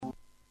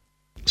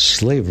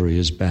Slavery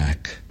is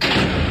back.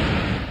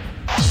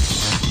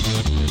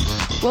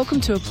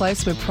 Welcome to a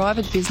place where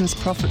private business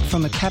profit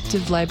from a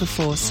captive labour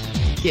force,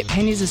 yet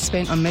pennies are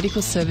spent on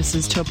medical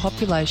services to a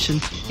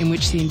population in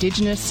which the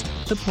Indigenous,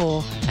 the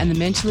poor and the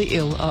mentally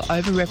ill are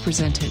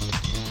overrepresented.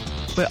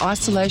 Where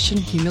isolation,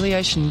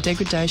 humiliation and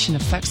degradation are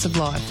facts of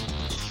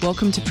life.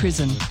 Welcome to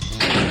prison.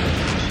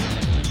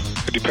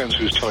 It depends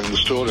who's telling the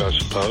story, I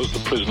suppose. The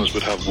prisoners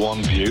would have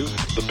one view,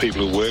 the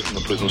people who work in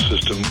the prison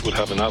system would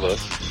have another,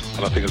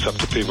 and I think it's up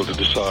to people to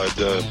decide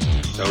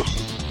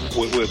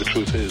where the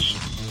truth is.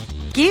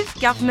 Give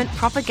government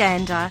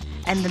propaganda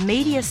and the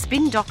media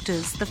spin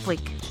doctors the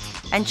flick.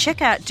 And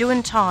check out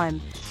Doin' Time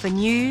for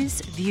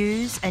news,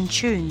 views and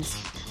tunes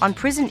on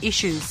prison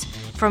issues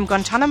from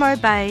Guantanamo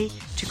Bay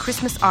to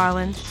Christmas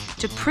Island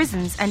to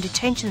prisons and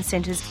detention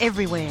centres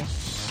everywhere.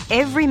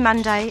 Every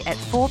Monday at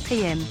 4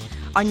 p.m.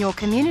 on your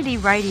community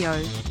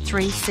radio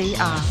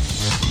 3CR.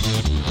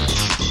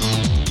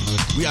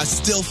 We are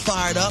still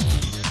fired up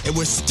and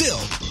we're still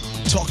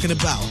talking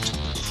about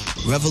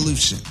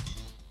revolution.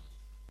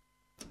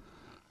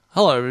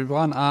 Hello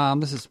everyone,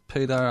 this is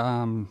Peter.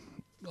 I'm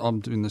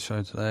doing the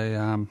show today.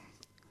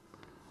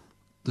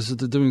 This is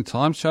the Doing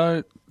Time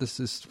show. This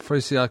is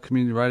 3CR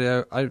Community Radio,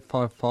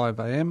 855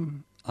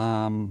 AM,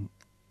 on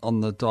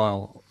the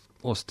dial,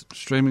 or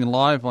streaming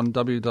live on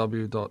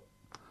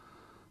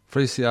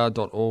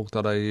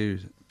www.3cr.org.au.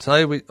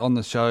 Today on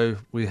the show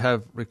we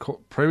have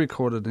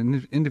pre-recorded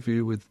an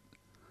interview with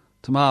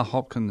Tamar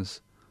Hopkins,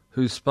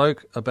 who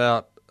spoke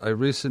about a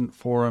recent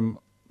forum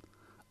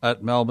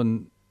at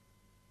Melbourne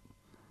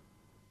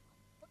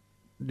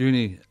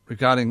Uni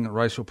regarding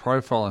racial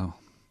profiling.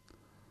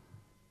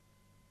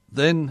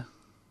 Then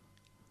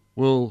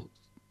we'll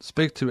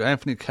speak to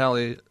Anthony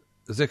Kelly,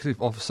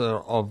 Executive Officer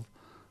of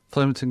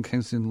Flemington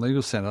Kingston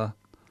Legal Centre,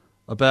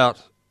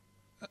 about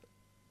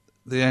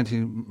the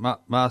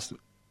anti-masking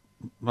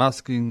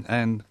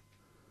and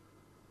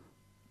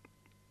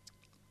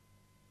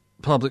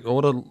public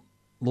order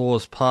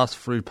laws passed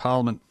through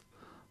Parliament.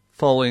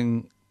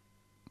 Following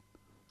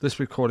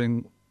this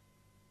recording,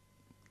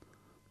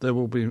 there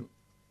will be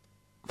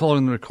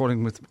following the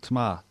recording with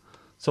Tamar.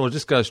 So we'll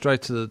just go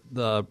straight to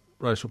the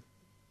racial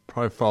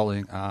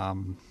profiling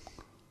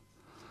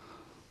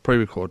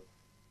pre-record.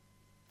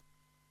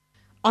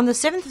 On the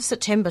 7th of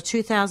September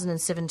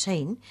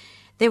 2017,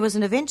 there was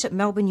an event at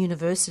Melbourne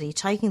University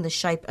taking the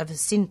shape of a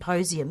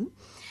symposium,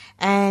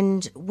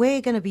 and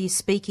we're going to be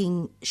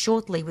speaking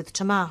shortly with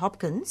Tamar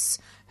Hopkins,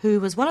 who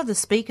was one of the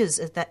speakers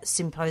at that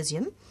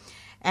symposium,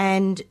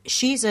 and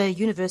she's a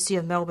University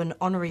of Melbourne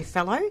Honorary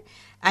Fellow,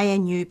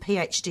 ANU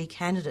PhD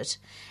candidate,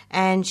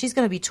 and she's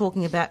going to be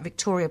talking about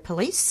Victoria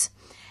Police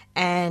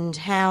and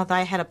how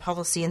they had a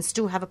policy and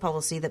still have a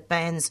policy that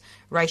bans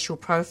racial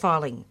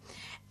profiling.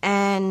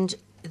 And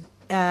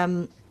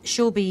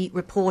she'll be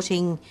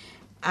reporting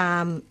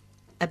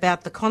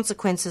about the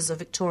consequences of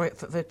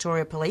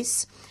Victoria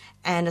Police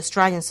and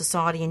Australian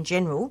society in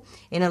general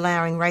in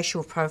allowing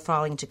racial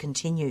profiling to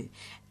continue.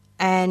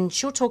 And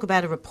she'll talk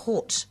about a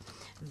report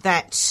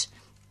that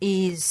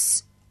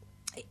is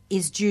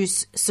due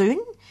soon,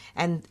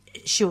 and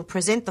she'll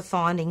present the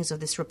findings of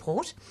this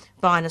report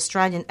by an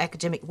Australian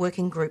academic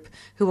working group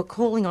who are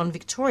calling on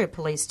Victoria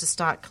Police to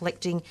start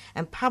collecting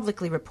and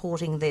publicly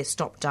reporting their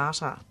stop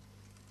data.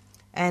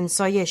 And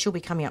so, yeah, she'll be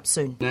coming up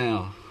soon.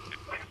 Now.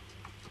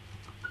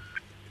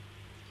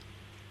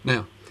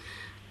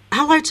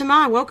 Hello,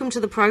 Tamar. Welcome to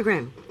the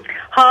program.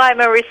 Hi,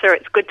 Marissa.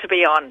 It's good to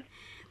be on.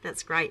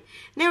 That's great.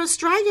 Now,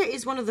 Australia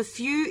is one of the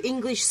few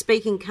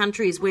English-speaking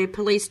countries where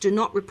police do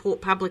not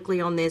report publicly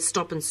on their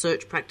stop and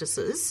search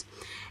practices.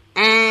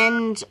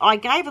 And I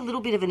gave a little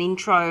bit of an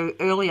intro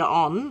earlier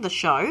on the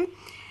show,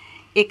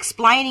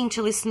 explaining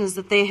to listeners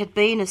that there had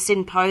been a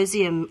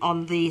symposium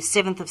on the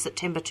 7th of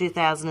September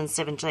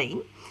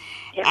 2017.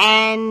 Yep.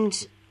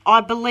 And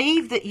I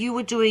believe that you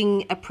were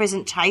doing a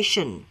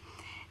presentation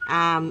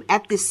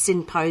at this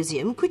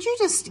symposium. Could you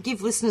just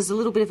give listeners a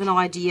little bit of an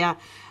idea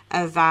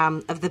of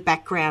the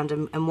background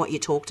and what you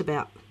talked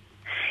about?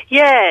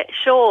 Yeah,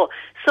 sure.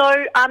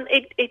 So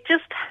it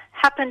just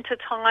happened to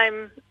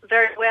time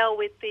very well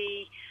with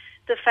the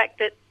fact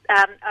that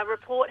a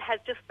report has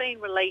just been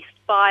released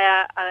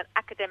by an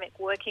academic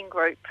working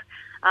group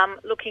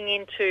looking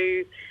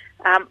into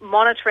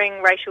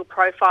monitoring racial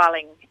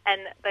profiling,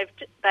 and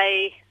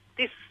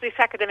this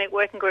academic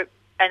working group,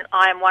 and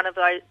I am one of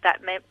those that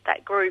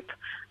group,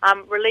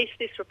 released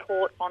this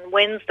report on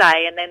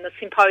Wednesday, and then the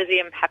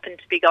symposium happened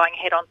to be going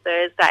ahead on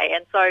Thursday.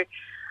 And so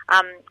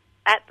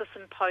at the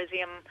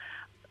symposium,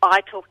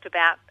 I talked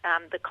about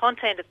the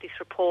content of this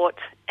report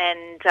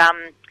and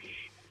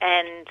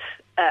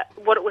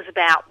what it was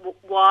about,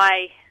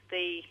 why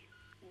the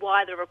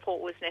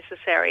report was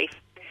necessary.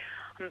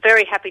 I'm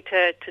very happy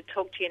to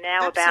talk to you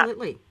now about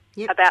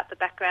the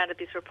background of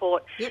this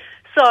report. Yep.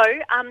 So,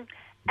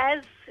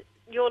 as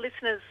your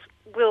listeners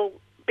will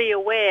be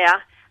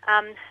aware,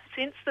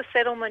 since the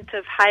settlement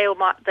of Hale,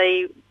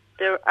 a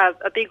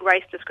big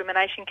race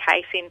discrimination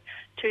case in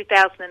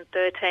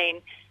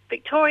 2013,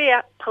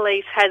 Victoria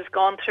Police has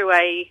gone through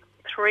a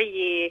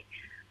 3-year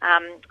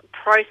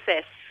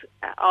process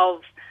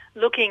of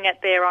looking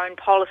at their own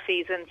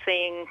policies and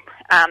seeing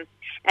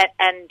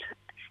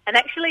and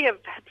actually have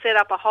set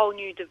up a whole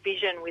new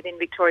division within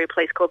Victoria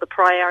Police called the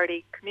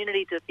Priority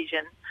Community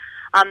Division,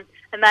 and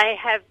they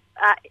have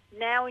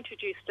now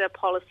introduced a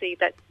policy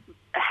that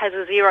has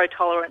a zero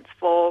tolerance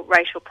for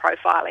racial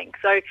profiling.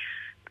 So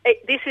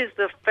this is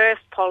the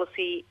first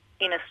policy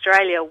in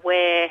Australia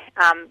where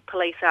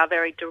police are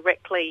very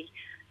directly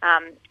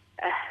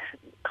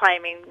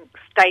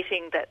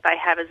stating that they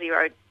have a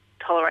zero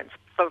tolerance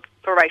for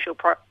racial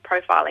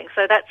profiling.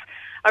 So that's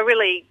a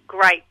really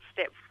great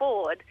step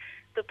forward.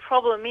 The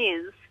problem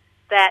is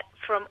that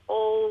from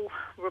all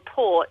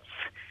reports,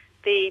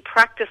 the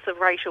practice of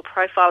racial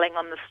profiling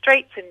on the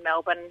streets in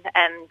Melbourne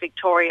and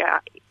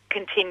Victoria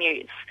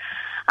continues.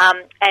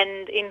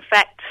 And in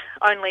fact,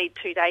 only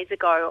 2 days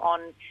ago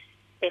on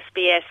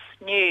SBS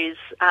News,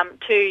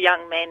 2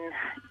 young men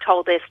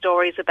told their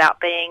stories about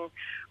being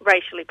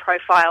racially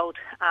profiled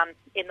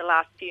in the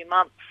last few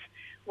months.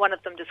 One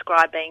of them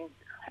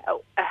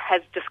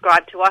has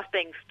described to us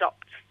being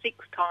stopped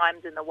 6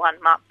 times in the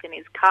 1 month in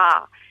his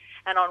car.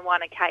 And on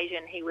one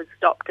occasion he was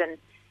stopped and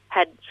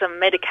had some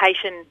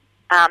medication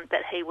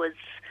that he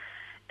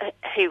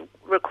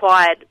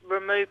required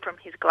removed from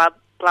his glove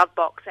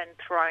box and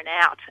thrown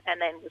out, and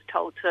then was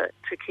told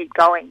to keep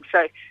going,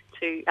 so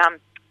to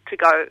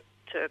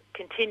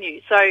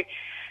continue. So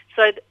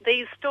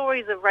these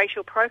stories of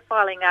racial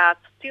profiling are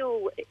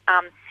still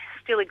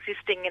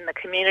existing in the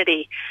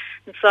community.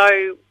 And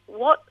so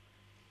what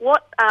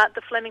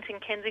the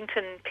Flemington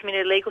Kensington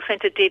Community Legal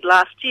Centre did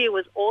last year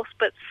was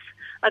auspice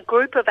a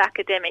group of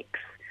academics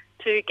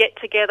to get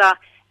together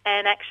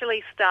and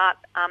actually start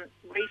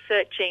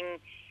researching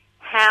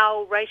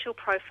how racial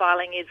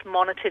profiling is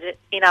monitored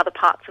in other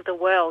parts of the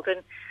world.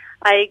 And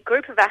a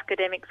group of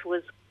academics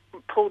was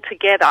pulled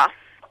together,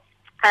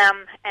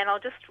 and I'll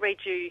just read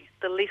you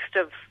the list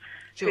of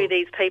who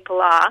these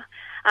people are.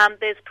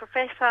 There's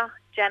Professor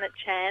Janet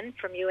Chan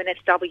from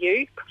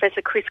UNSW,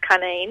 Professor Chris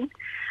Cunneen.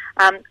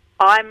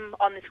 I'm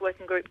on this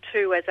working group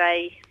too as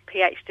a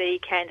PhD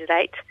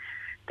candidate.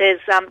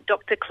 There's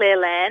Dr. Claire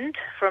Land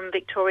from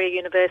Victoria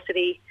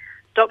University,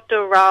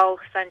 Dr. Raul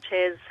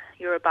Sanchez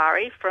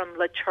Uribari from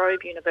La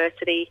Trobe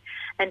University,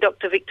 and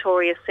Dr.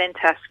 Victoria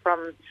Sentas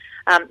from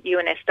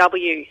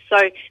UNSW.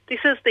 So this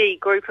is the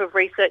group of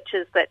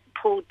researchers that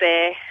pulled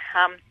their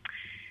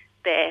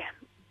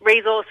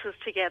resources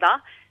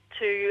together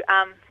to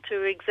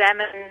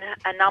examine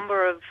a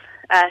number of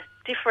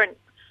different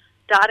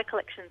data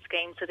collection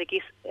schemes that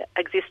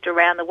exist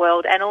around the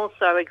world, and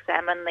also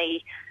examine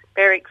the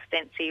very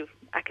extensive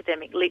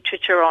academic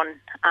literature on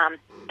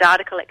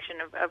data collection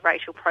of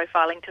racial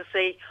profiling to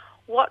see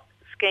what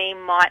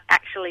scheme might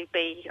actually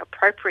be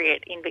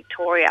appropriate in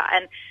Victoria,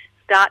 and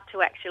start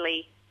to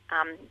actually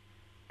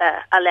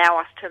allow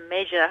us to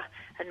measure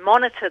and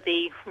monitor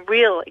the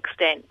real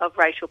extent of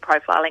racial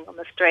profiling on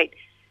the street.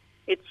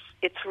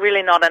 It's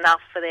really not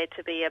enough for there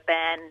to be a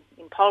ban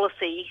in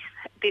policy.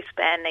 This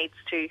ban needs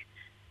to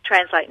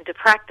translate into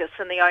practice,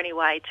 and the only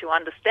way to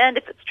understand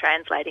if it's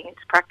translating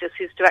into practice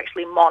is to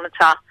actually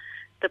monitor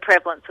the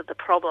prevalence of the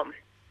problem.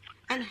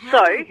 And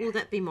how will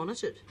that be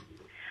monitored?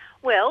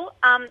 Well,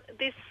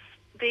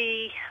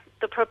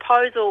 the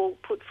proposal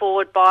put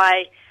forward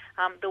by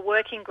the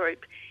working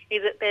group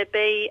is that there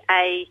be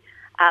a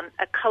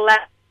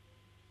collab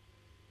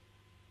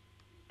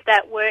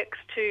that works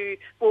to,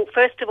 well,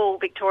 first of all,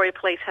 Victoria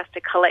Police has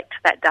to collect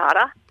that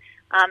data,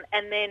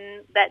 and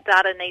then that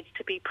data needs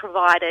to be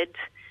provided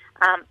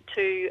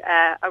to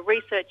a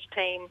research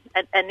team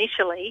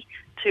initially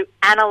to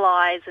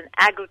analyse and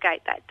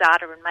aggregate that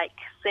data and make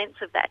sense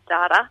of that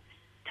data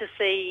to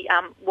see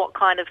what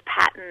kind of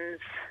patterns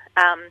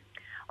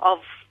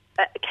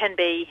can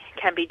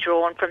be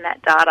drawn from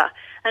that data.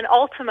 And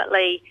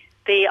ultimately,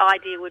 the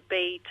idea would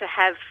be to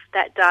have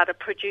that data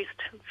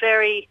produced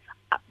very,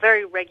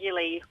 very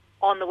regularly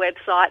on the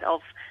website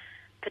of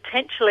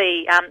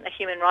potentially a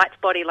human rights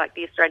body like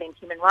the Australian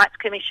Human Rights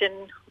Commission,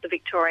 the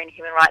Victorian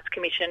Human Rights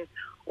Commission,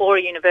 or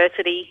a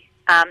university,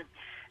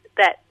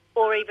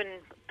 or even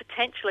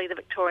potentially the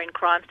Victorian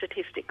Crime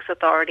Statistics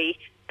Authority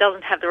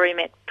doesn't have the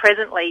remit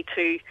presently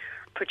to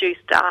produce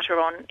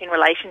data in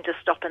relation to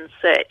stop and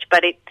search,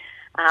 but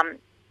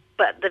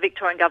the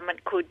Victorian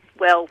government could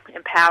well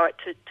empower it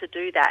to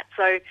do that.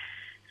 So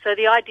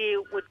the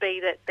idea would be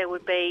that there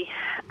would be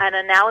an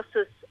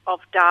analysis of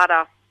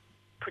data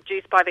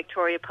produced by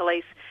Victoria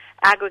Police,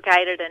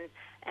 aggregated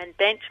and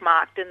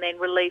benchmarked, and then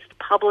released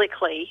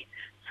publicly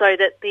so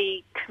that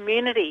the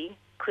community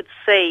could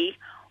see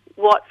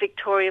what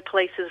Victoria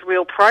Police's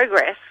real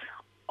progress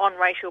on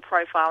racial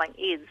profiling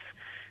is.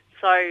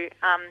 So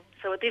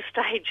at this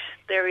stage,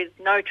 there is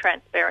no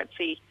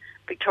transparency.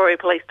 Victoria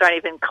Police don't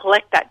even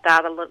collect that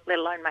data, let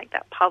alone make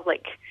that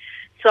public.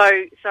 So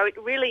it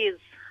really is.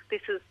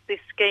 This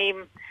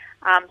scheme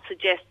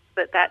suggests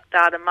that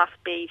data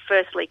must be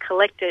firstly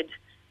collected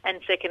and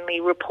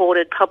secondly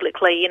reported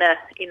publicly in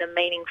a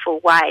meaningful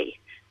way.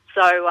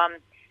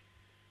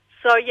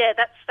 So yeah,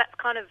 that's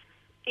kind of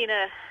in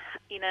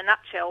a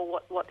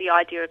nutshell, what the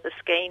idea of the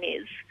scheme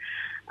is.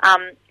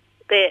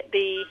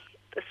 The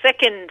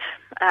second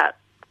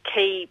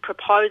key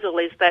proposal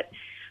is that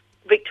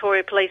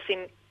Victoria Police,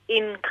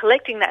 in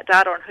collecting that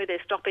data on who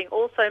they're stopping,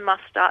 also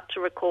must start to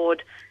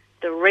record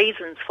the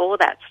reasons for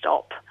that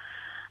stop.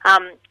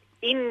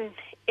 In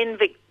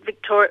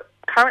Victoria,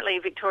 currently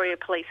Victoria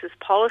Police's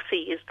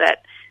policy is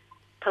that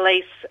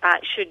police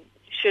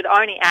should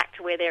only act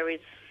where there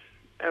is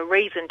a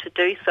reason to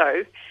do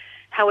so.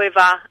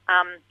 However,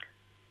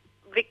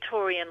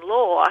 Victorian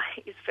law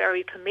is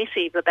very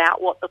permissive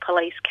about what the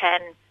police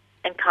can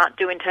and can't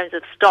do in terms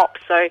of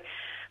stops. So,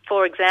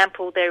 for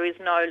example, there is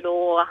no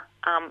law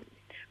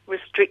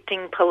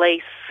restricting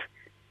police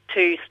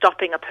to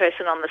stopping a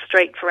person on the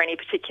street for any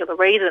particular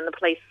reason. The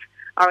police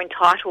are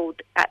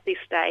entitled at this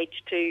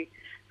stage to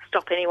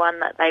stop anyone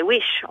that they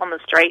wish on the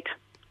street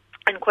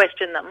and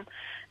question them.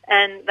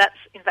 And that's,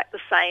 in fact, the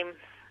same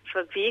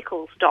for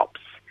vehicle stops.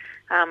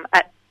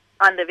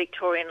 Under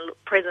Victorian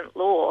present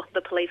law,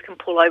 the police can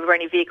pull over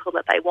any vehicle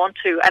that they want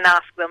to and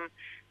ask them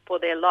for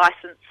their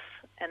licence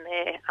and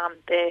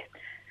their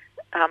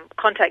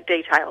contact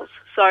details.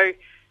 So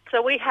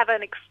we have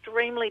an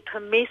extremely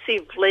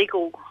permissive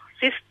legal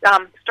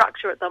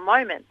structure at the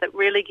moment that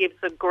really gives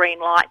a green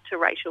light to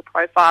racial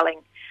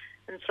profiling.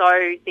 And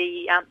so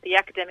the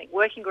academic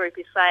working group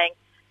is saying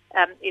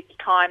it's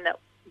time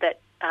that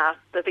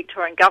the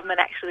Victorian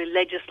government actually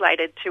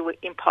legislated to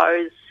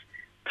impose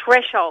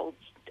thresholds,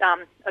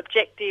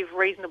 objective,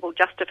 reasonable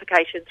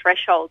justification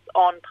thresholds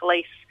on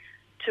police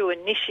to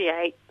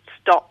initiate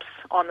stops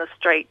on the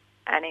street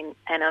and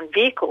on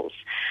vehicles.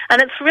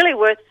 And it's really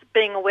worth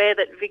being aware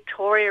that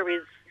Victoria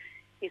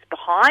is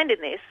behind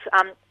in this.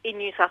 In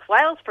New South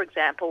Wales, for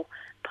example,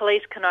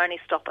 police can only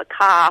stop a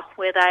car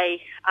where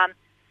they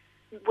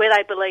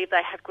believe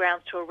they have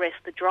grounds to arrest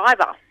the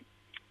driver.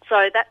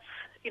 So that's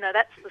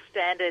the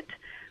standard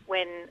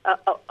when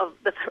of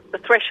the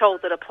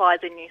threshold that applies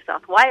in New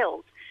South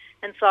Wales.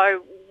 And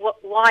so,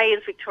 why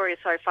is Victoria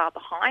so far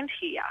behind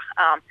here?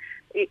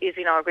 Is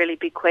a really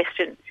big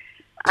question.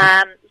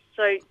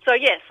 So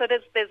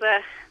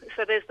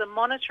there's the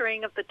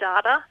monitoring of the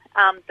data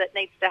that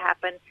needs to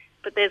happen,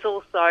 but there's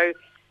also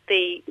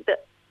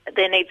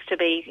there needs to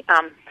be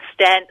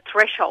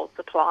thresholds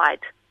applied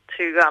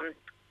to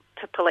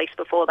police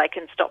before they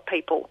can stop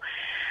people.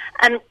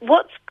 And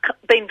what's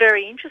been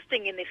very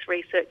interesting in this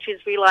research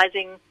is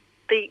realising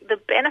the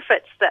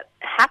benefits that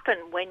happen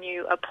when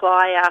you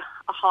apply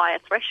a higher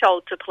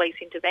threshold to police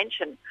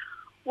intervention.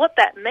 What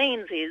that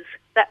means is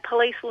that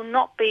police will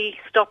not be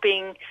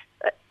stopping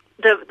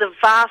the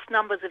vast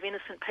numbers of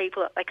innocent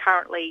people that they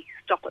currently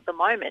stop at the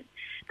moment.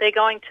 They're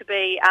going to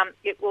be.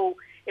 It will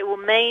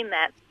mean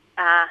that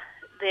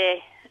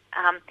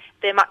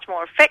they're much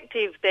more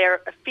effective.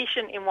 They're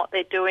efficient in what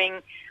they're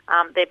doing.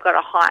 They've got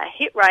a higher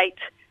hit rate.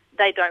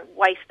 They don't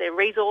waste their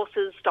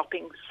resources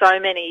stopping so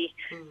many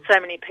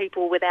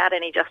people without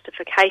any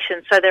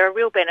justification. So there are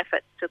real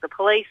benefits to the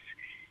police.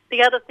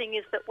 The other thing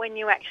is that when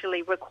you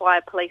actually require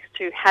police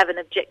to have an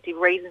objective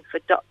reason for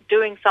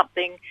doing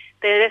something,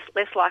 they're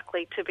less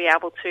likely to be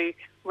able to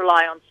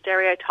rely on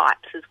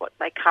stereotypes, is what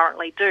they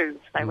currently do.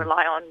 They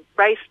rely on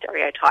race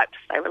stereotypes.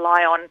 They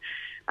rely on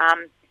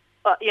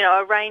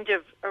a range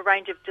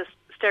of just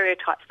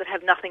stereotypes that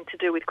have nothing to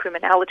do with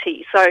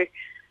criminality. So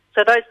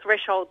those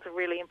thresholds are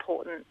really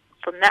important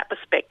from that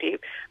perspective.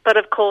 But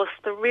of course,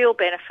 the real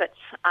benefits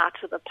are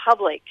to the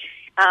public,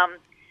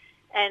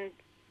 and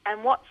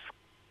what's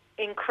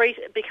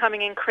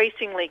becoming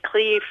increasingly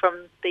clear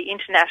from the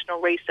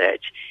international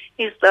research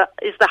is the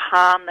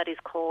harm that is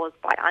caused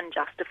by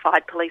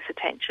unjustified police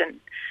attention,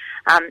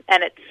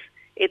 and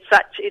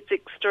it's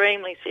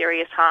extremely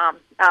serious harm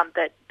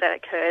that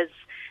occurs.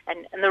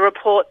 And the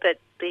report that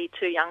the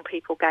two young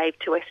people gave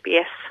to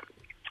SBS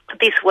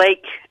this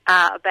week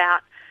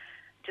about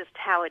just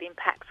how it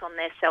impacts on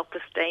their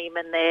self-esteem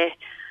and their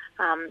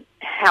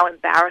how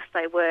embarrassed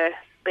they were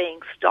being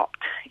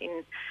stopped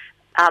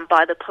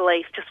by the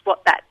police, just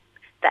what that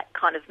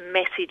kind of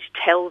message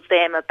tells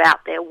them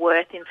about their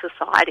worth in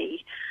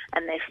society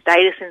and their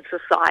status in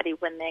society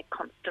when they're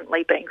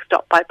constantly being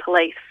stopped by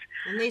police.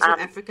 And these are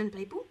African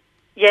people?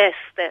 Yes,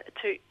 they're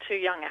two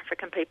young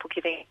African people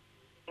giving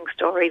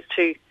stories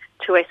to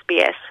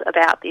SBS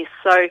about this.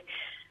 So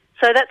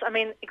that's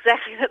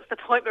the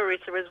point,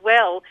 Marissa, as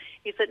well,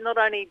 is that not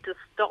only does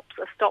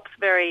stops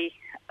very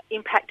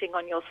impacting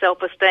on your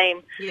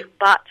self-esteem, yep,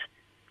 but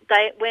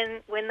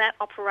when that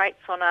operates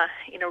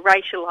in a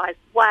racialised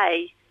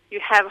way, you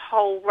have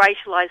whole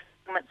racialised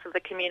segments of the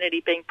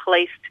community being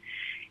policed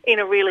in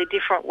a really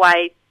different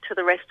way to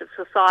the rest of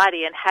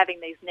society and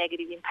having these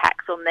negative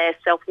impacts on their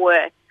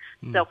self-worth,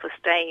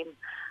 self-esteem.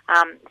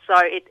 So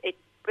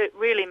it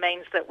really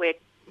means that we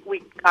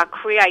are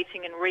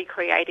creating and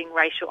recreating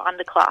racial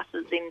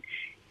underclasses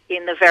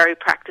in the very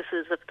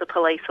practices of the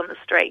police on the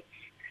streets.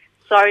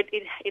 So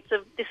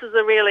this is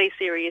a really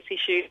serious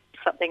issue,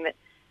 something that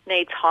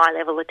needs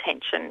high-level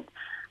attention,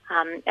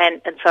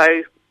 and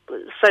so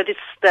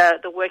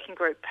the working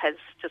group has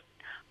just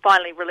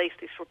finally released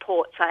this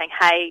report saying,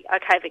 hey,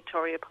 okay,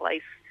 Victoria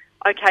Police,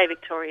 okay,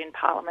 Victorian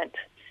Parliament,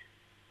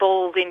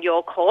 balls in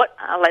your court,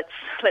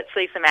 let's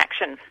see some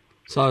action.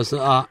 So is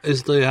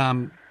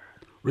the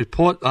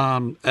report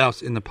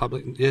out in the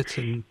public yet?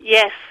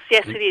 Yes,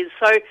 it is.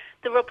 So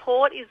the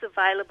report is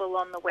available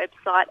on the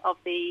website of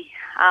the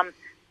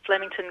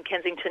Flemington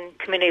Kensington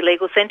Community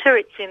Legal Centre.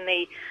 It's in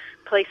the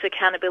Police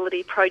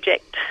Accountability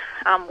Project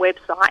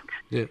website.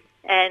 Yeah.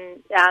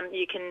 And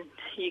you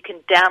can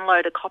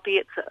download a copy.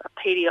 It's a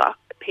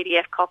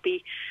PDF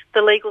copy.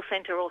 The Legal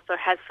Centre also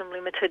has some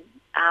limited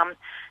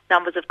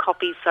numbers of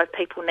copies, so if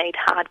people need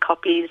hard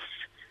copies,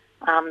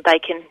 they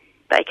can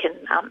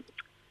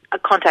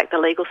contact the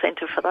Legal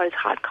Centre for those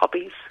hard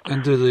copies.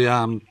 And do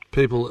the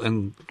people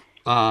and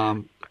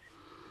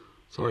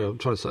sorry, I'm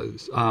trying to say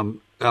this,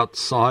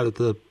 outside of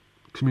the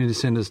community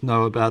centres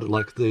know about it,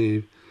 like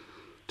the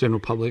general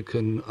public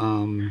and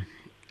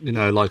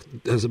like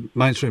has the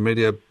mainstream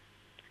media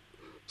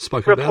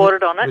spoken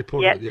reported about it?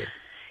 On it? Yeah.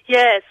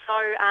 Yeah,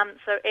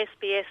 so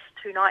SBS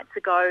 2 nights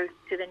ago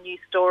did a news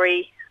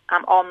story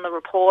on the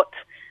report.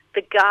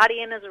 The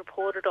Guardian has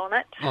reported on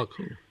it. Oh,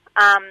 cool.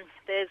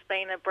 There's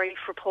been a brief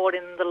report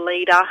in the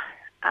Leader,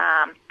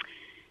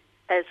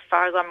 as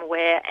far as I'm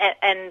aware,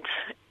 and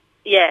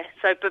yeah.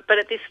 So, but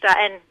at this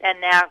stage,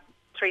 and now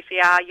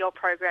 3CR, your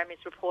program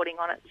is reporting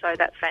on it, so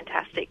that's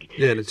fantastic.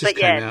 Yeah, it just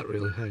came out,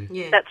 really. Hey.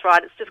 Yeah, that's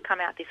right. It's just come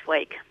out this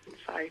week.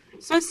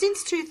 So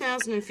since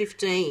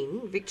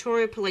 2015,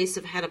 Victoria Police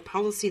have had a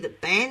policy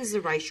that bans the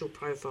racial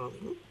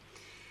profiling,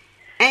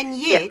 and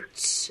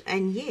yet,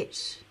 and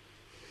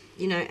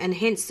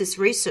hence this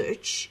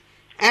research,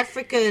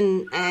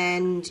 African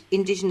and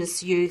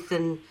Indigenous youth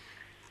and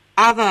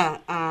other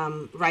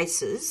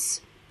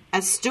races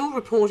are still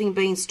reporting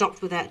being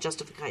stopped without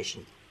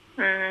justification.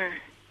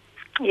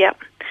 Yep,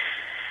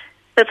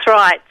 that's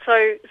right.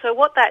 So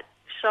what that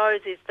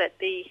shows is that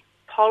the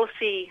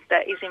policy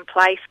that is in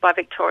place by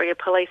Victoria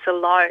Police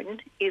alone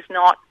is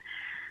not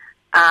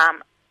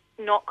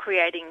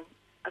creating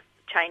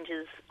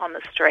changes on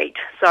the street.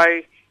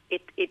 So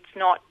it's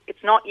not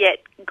yet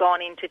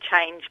gone in to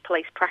change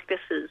police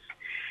practices,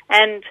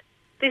 and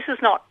this is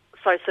not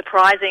so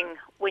surprising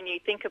when you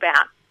think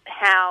about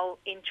how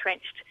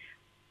entrenched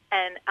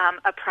and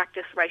a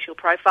practice racial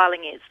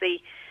profiling is.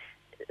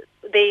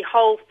 The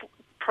whole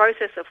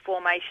process of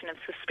formation of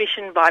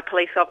suspicion by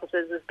police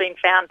officers has been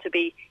found to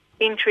be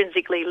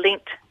intrinsically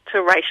linked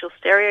to racial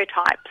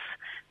stereotypes.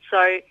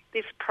 So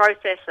this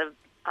process of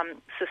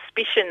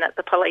suspicion that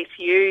the police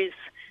use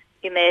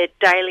in their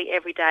daily,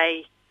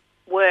 everyday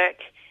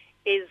work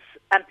is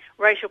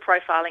racial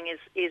profiling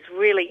is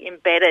really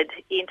embedded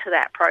into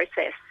that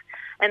process.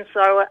 And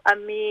so a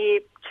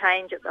mere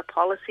change at the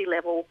policy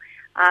level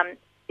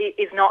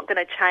is not going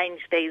to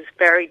change these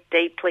very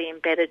deeply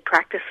embedded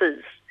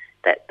practices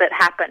that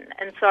happen.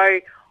 And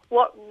so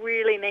what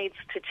really needs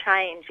to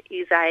change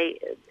is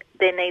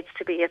there needs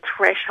to be a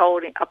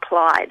threshold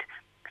applied.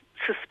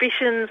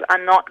 Suspicions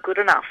are not good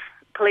enough.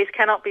 Police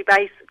cannot be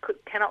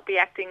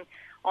acting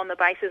on the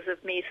basis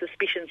of mere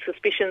suspicions.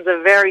 Suspicions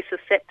are very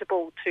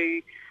susceptible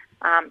to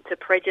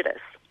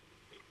prejudice.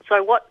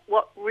 So what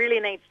really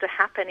needs to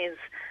happen is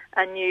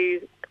a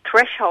new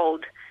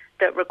threshold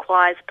that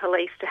requires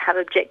police to have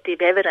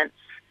objective evidence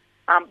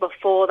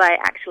before they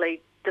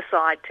actually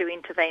decide to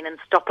intervene and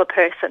stop a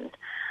person.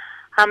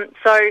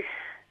 So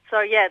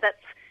yeah,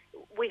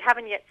 we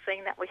haven't yet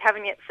seen that. We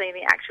haven't yet seen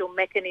the actual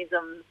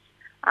mechanisms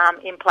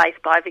in place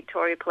by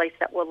Victoria Police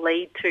that will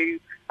lead to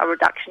a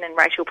reduction in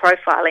racial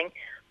profiling.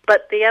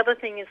 But the other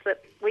thing is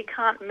that we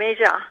can't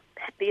measure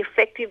the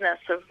effectiveness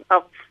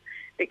of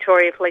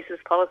Victoria Police's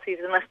policies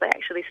unless they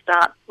actually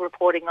start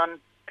reporting on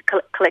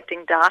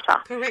collecting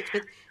data. Correct.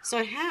 But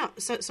so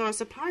I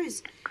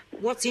suppose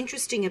what's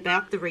interesting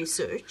about the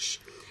research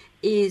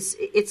is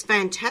it's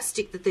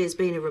fantastic that there's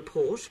been a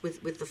report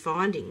with the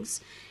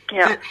findings.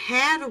 Yeah. But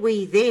how do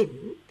we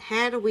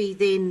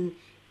then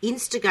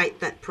instigate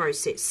that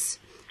process?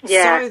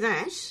 Yeah. So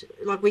that,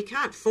 like, we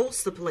can't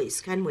force the police,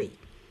 can we?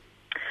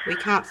 We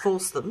can't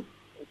force them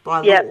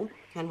by law,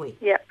 can we?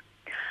 Yeah.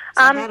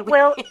 So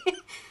well,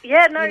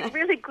 yeah, no,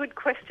 really good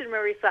question,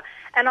 Marissa.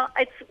 And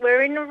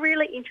we're in a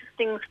really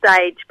interesting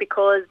stage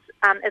because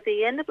at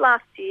the end of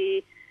last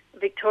year,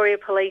 Victoria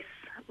Police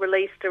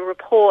released a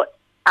report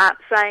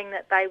saying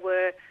that they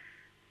were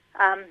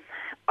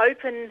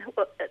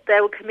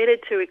they were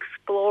committed to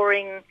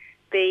exploring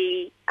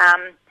the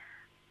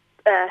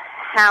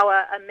how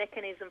a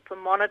mechanism for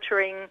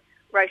monitoring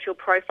racial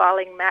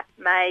profiling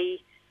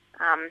may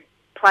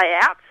play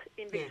out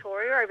in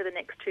Victoria over the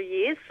next 2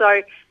 years.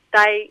 So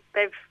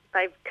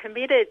they've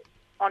committed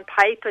on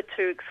paper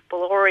to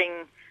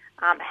exploring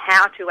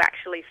how to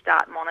actually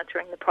start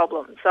monitoring the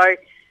problem. So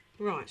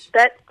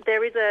that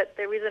there is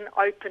an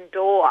open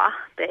door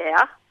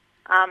there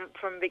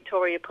from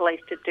Victoria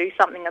Police to do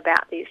something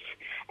about this,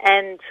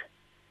 and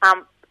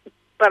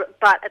but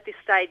at this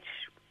stage,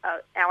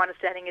 our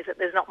understanding is that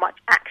there's not much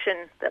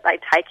action that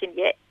they've taken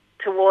yet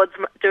towards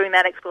doing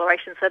that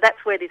exploration. So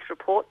that's where this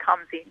report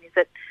comes in, is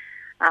it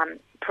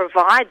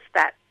provides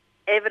that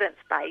evidence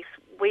base,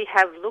 we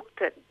have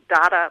looked at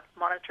data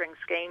monitoring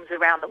schemes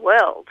around the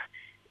world.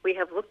 We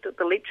have looked at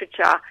the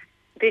literature.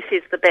 This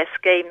is the best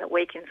scheme that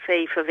we can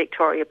see for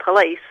Victoria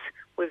Police.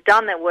 We've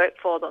done their work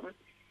for them.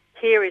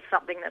 Here is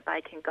something that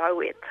they can go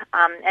with.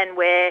 And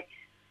we're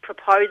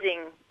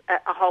proposing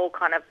a whole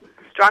kind of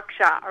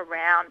structure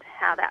around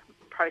how that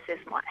process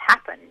might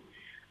happen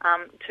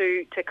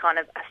to kind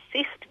of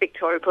assist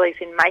Victoria Police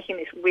in making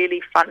this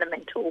really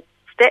fundamental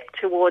step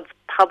towards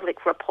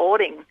public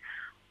reporting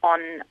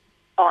on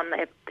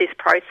this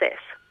process.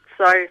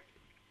 So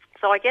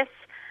I guess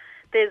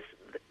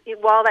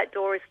while that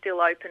door is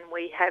still open,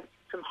 we have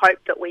some hope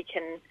that we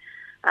can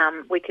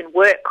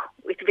work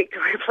with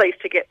Victoria Police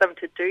to get them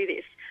to do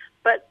this.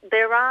 But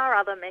there are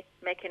other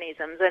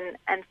mechanisms,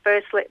 and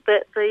firstly,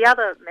 the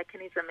other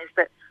mechanism is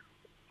that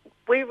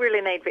we really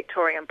need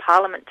Victorian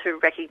Parliament to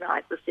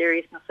recognise the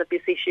seriousness of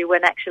this issue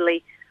and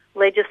actually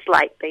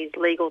legislate these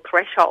legal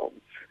thresholds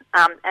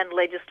and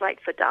legislate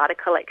for data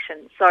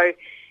collection. So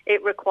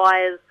it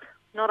requires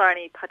not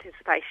only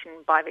participation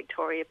by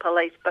Victoria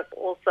Police but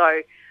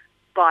also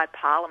by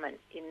Parliament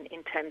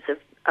in terms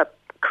of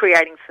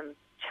creating some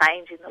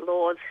change in the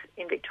laws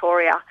in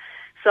Victoria.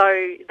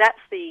 So that's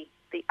the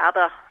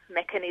other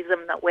mechanism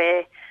that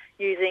we're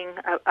using.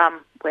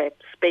 We're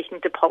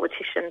speaking to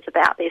politicians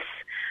about this.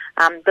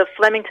 The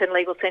Flemington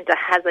Legal Centre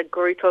has a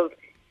group of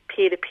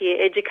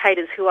peer-to-peer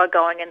educators who are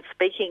going and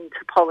speaking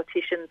to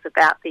politicians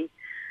about the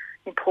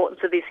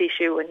importance of this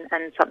issue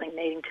and something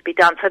needing to be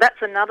done. So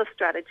that's another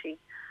strategy.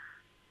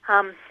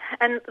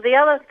 And the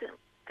other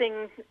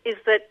thing is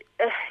that,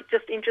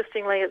 just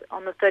interestingly,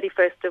 on the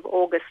 31st of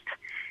August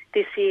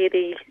this year,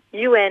 the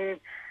UN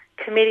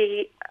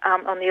Committee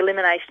on the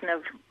Elimination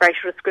of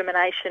Racial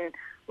Discrimination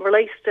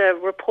released a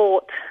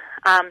report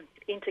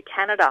into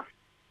Canada,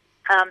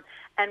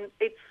 and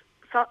it's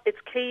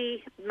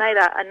made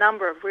a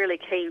number of really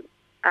key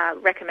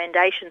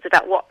recommendations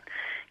about what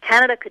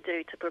Canada could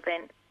do to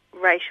prevent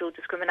racial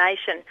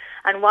discrimination,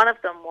 and one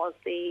of them was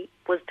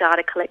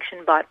data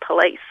collection by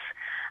police,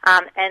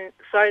 and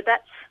so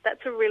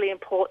that's a really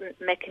important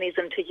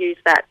mechanism to use,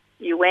 that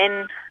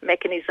UN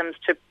mechanisms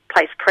to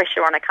place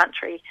pressure on a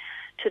country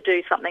to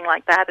do something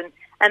like that,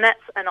 and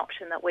that's an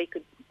option that we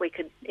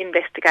could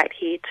investigate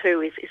here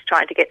too. Is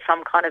trying to get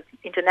some kind of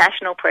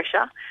international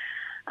pressure.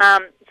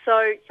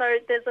 So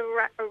there's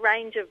a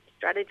range of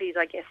strategies,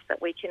 I guess,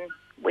 that we can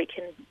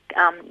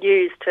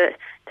use to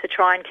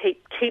try and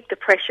keep the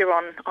pressure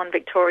on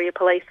Victoria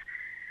Police.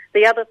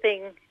 The other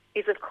thing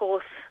is, of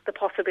course, the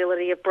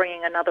possibility of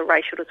bringing another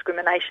racial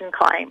discrimination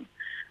claim,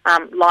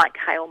 like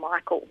Hale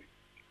Michael.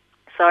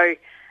 So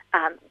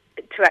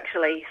to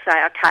actually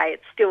say, okay,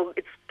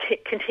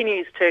 it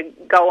continues to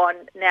go on.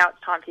 Now it's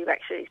time for you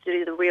actually to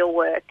do the real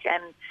work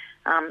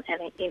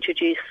and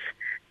introduce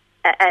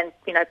and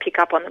pick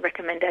up on the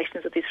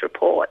recommendations of this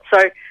report.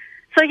 So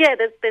yeah,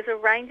 there's a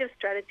range of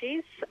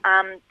strategies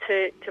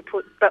to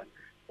put, but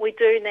we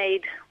do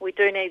need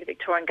the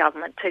Victorian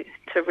government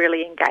to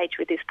really engage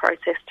with this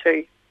process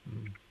too.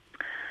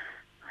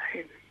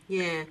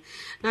 Yeah,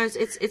 no,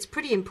 it's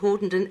pretty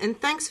important, and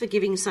thanks for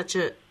giving such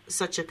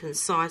a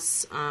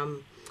concise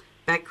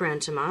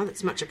background, Tamar.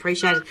 That's much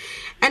appreciated.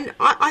 And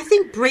I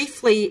think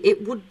briefly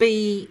it would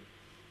be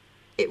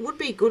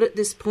good at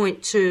this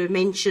point to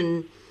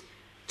mention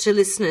to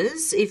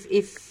listeners,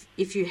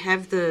 if you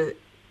have the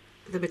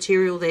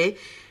material there,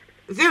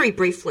 very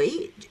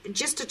briefly,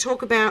 just to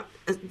talk about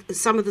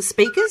some of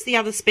the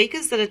other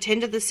speakers that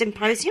attended the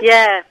symposium.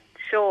 Yeah,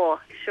 sure.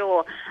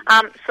 So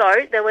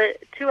there were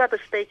two other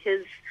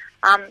speakers.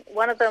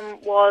 One of them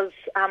was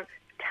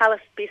Talis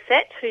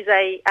Bissett, who's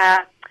a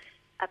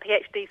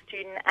PhD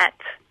student at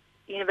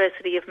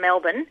University of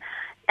Melbourne,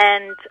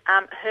 and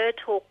her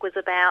talk was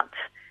about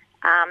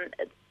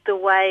the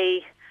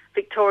way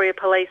Victoria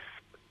Police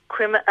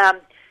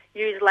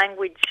use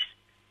language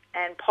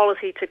and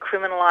policy to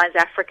criminalise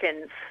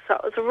Africans. So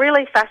it was a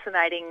really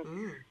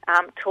fascinating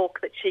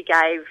talk that she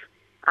gave,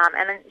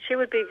 and she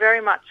would be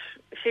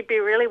she'd be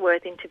really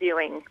worth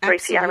interviewing,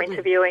 3CR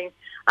interviewing.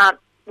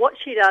 What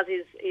she does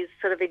is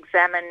sort of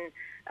examine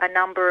a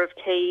number of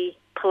key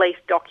police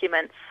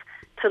documents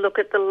to look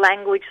at the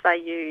language they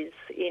use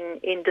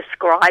in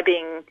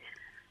describing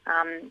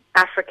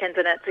Africans,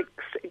 and it's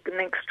an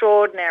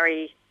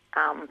extraordinary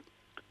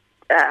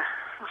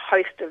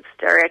host of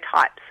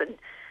stereotypes, and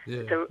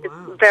it's a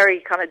very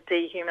kind of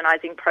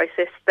dehumanising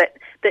process that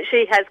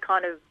she has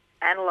kind of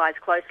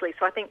analysed closely.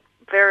 So I think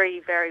very,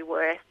 very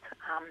worth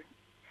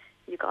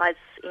you guys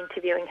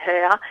interviewing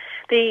her.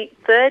 The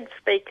third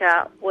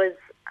speaker was,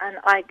 and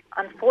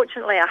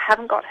unfortunately I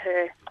haven't got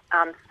her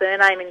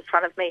surname in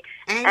front of me.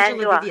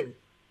 Angela Vivian.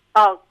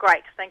 Oh,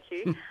 great, thank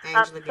you.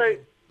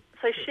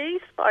 So she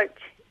spoke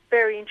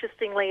very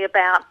interestingly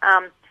about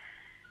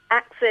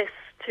access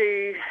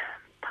to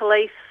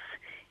police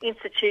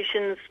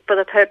institutions for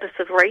the purpose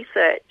of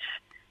research,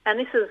 and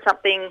this is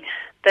something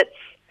that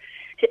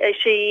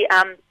she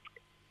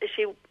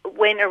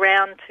went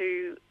around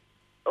to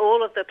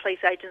all of the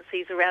police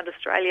agencies around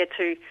Australia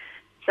to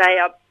say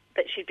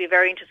that she'd be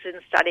very interested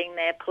in studying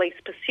their police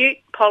pursuit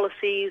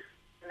policies,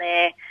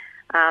 their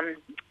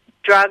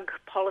drug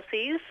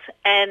policies,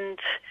 and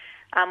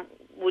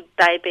would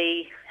they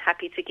be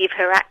happy to give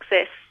her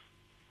access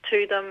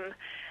to them?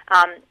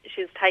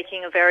 She's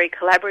taking a very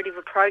collaborative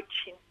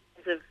approach in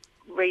terms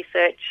of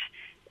research.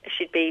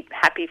 She'd be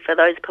happy for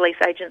those police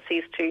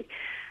agencies to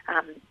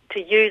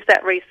use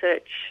that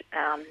research,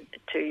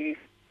 to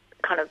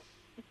kind of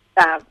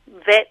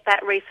vet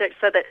that research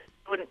so that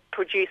it wouldn't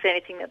produce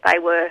anything that they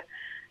were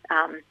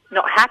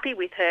not happy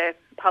with her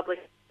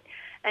publishing.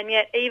 And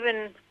yet,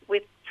 even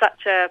with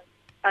such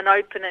an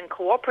open and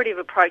cooperative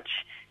approach,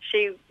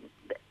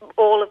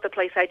 all of the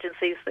police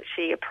agencies that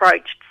she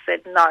approached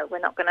said, no, we're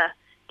not going to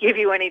give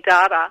you any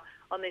data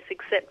on this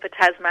except for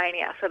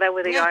Tasmania. So they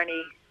were the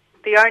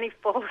only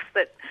force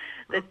that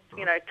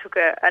took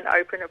an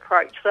open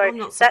approach. So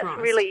that's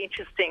really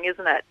interesting,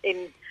 isn't it?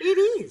 It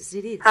is.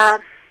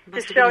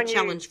 Must have been a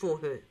challenge for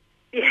her.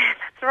 Yeah,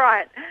 that's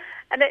right.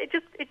 And it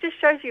just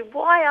shows you,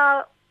 why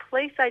are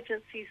police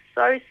agencies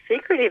so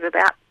secretive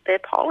about their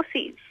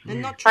policies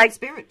and not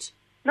transparent?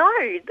 No,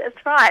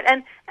 that's right,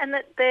 and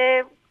that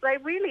they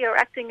really are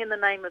acting in the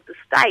name of the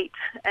state,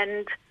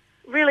 and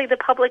really the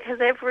public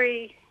has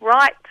every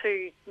right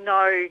to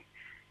know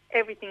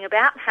everything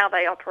about how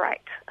they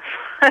operate.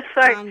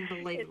 So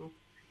unbelievable.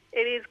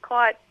 It is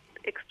quite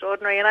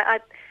extraordinary,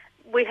 and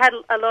we had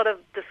a lot of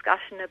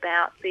discussion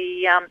about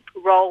the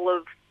role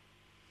of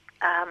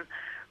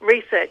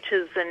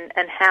researchers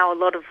and how a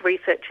lot of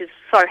research is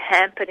so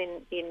hampered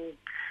in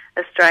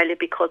Australia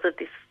because of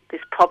this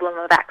problem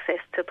of access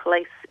to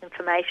police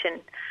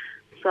information.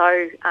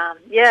 So,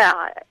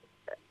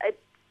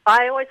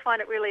 I always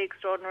find it really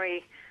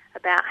extraordinary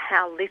about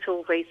how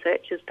little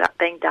research is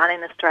being done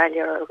in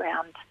Australia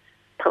around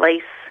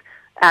police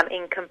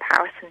in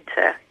comparison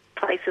to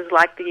places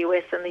like the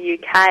US and the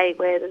UK,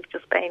 where there's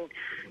just been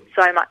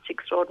so much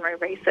extraordinary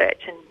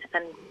research,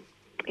 and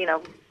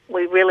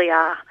we really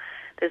are.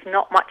 There's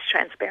not much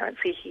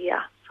transparency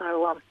here.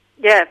 So,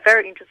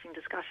 very interesting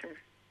discussion.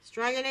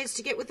 Australia needs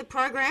to get with the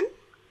program.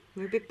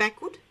 We're a bit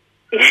backward.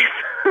 Yes,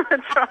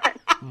 that's right.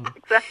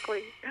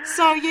 Exactly.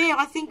 So,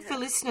 I think for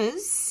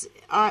listeners,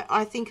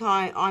 I think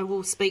I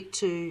will speak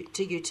to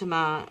you,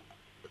 Tamar,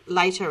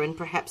 later, and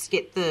perhaps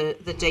get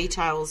the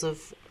details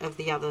of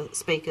the other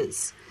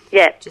speakers.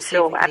 Yeah,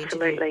 sure,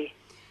 absolutely.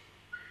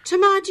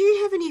 Tamar, do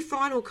you have any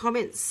final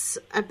comments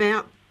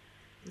about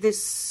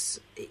this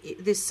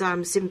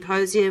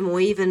symposium, or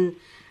even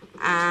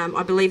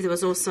I believe there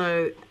was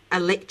also a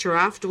lecture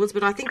afterwards,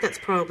 but I think that's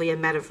probably a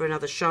matter for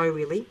another show,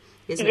 really,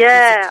 isn't it?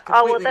 Yeah,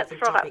 that's right.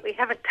 Topic. We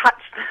haven't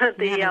touched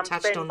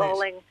the Ben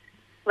Bowling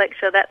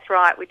lecture, that's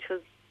right, which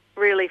was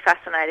really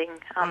fascinating.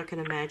 I can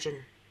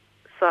imagine.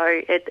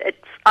 So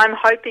I'm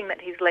hoping that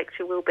his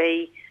lecture will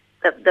be,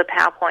 the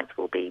PowerPoints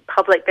will be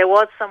public. There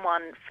was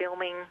someone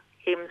filming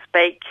him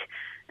speak,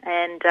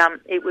 and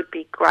it would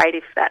be great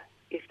if that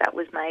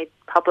was made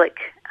public.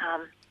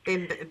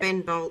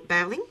 Ben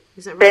Bowling,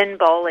 is that right? Ben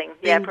Bowling,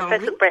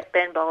 Professor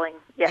Ben Bowling.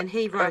 Yeah, and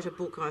he wrote a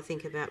book, I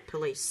think, about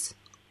police.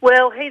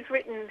 Well, he's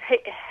written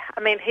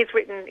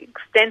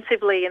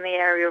extensively in the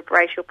area of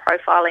racial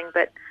profiling,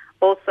 but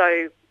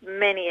also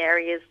many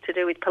areas to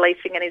do with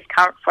policing, and his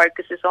current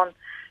focus is on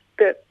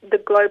the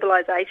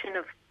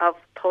globalisation of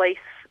police,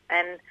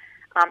 and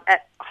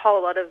at a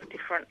whole lot of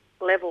different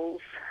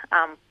levels.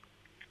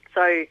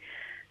 So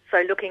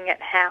looking at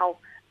how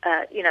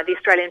the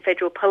Australian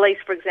Federal Police,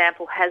 for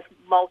example, has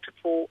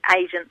multiple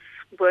agents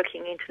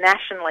working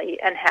internationally,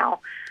 and how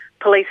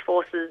police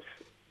forces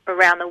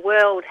around the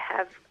world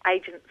have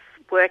agents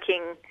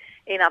working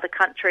in other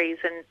countries,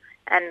 and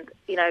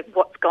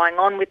what's going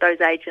on with those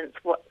agents,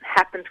 what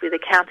happens with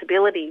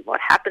accountability, what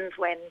happens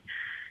when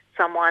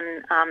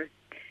someone,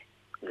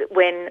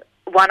 when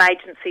one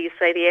agency,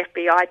 say the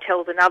FBI,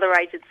 tells another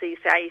agency,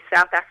 say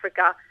South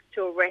Africa,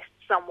 to arrest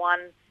someone,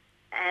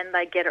 and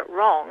they get it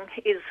wrong,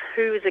 is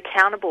who is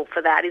accountable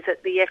for that? Is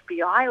it the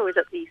FBI or is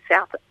it the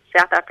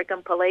South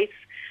African police?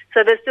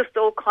 So there's just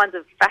all kinds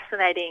of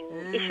fascinating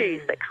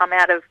issues that come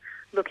out of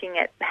looking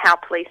at how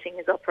policing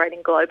is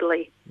operating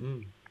globally.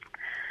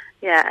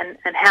 Yeah,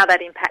 and how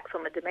that impacts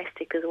on the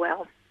domestic as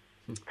well.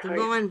 The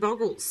mind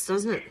boggles,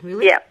 doesn't it,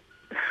 really? Yeah.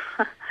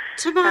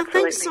 Tamar,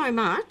 thanks so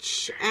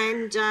much.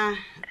 And,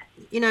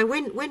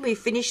 when we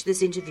finish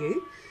this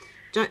interview,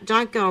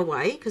 don't go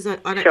away, because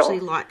I'd actually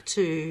like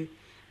to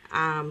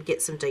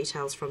get some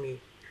details from you.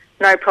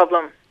 No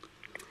problem.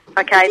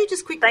 Okay. Could you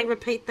just quickly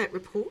repeat that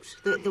report,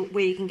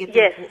 where you can get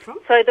the report from?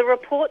 So the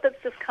report that's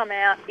just come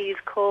out is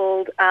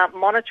called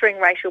Monitoring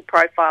Racial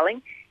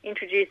Profiling,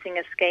 Introducing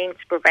a Scheme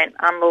to Prevent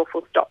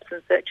Unlawful Stops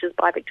and Searches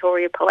by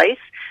Victoria Police,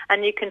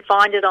 and you can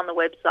find it on the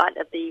website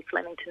of the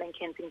Flemington and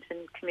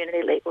Kensington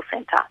Community Legal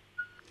Centre.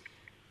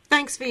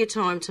 Thanks for your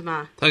time,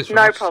 Tamar. Thanks for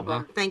No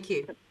problem. Tamar. Thank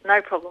you.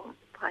 No problem.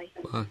 Bye.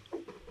 Bye.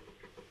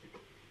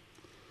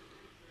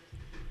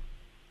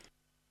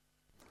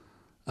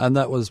 And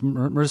that was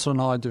Marissa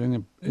and I doing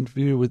an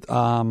interview with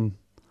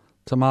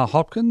Tamar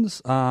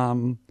Hopkins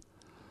about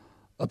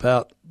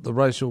the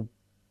racial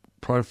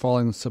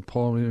profiling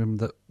symposium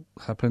that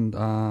happened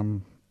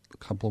a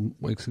couple of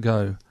weeks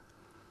ago.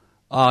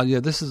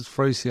 This is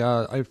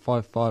 3CR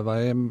 855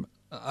 AM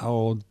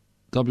or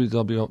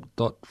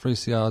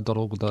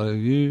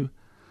www.3cr.org.au.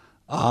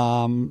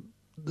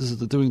 This is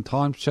the Doing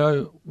Time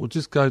show. We'll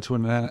just go to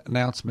an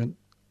announcement.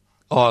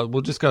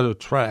 We'll just go to a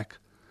track.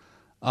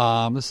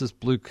 This is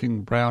Blue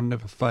King Brown,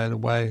 Never Fade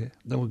Away.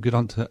 Then we'll get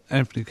on to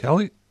Anthony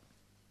Kelly.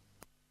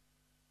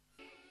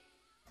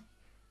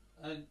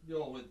 And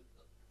you're with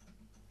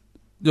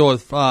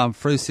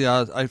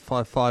 3CR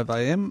 855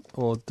 AM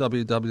or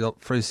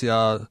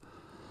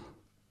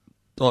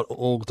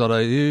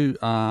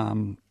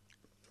www.3cr.org.au.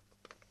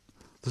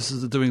 This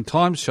is the Doing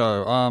Time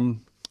show.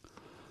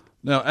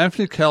 Now,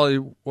 Anthony Kelly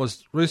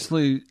was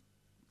recently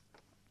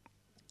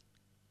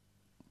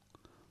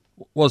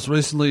in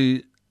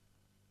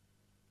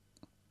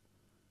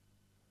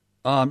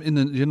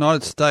the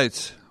United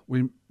States.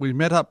 He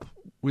met up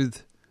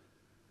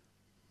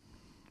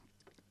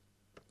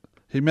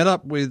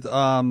with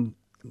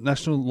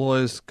National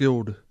Lawyers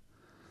Guild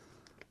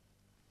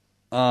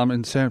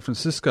in San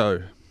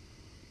Francisco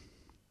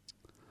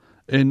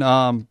in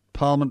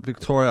Parliament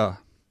Victoria.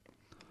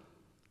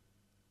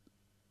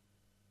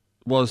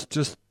 Was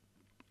just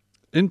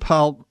in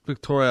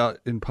Victoria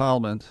in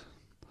Parliament.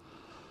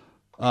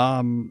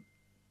 The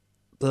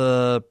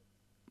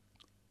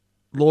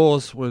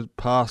laws were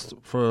passed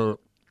for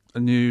a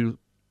new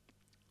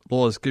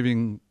laws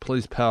giving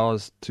police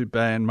powers to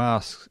ban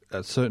masks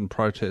at certain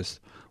protests,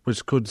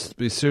 which could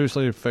be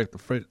seriously affect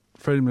the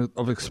freedom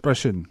of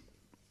expression.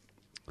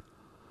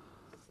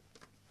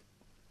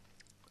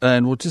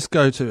 And we'll just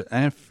go to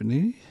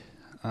Anthony.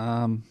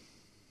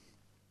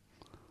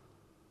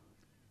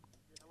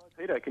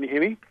 Peter, can you hear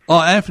me? Oh,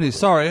 Anthony,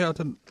 sorry, I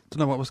didn't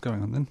know what was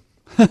going on then.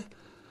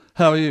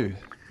 How are you?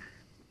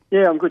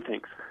 Yeah, I'm good,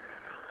 thanks.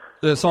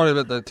 Yeah, sorry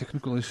about the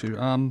technical issue.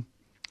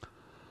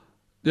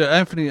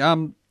 Anthony.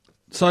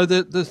 So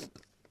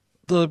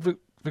the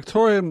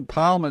Victorian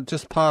Parliament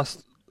just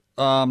passed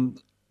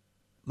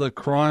the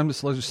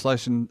Crimes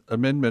Legislation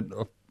Amendment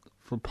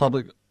for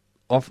Public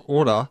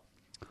Order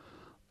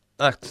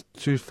Act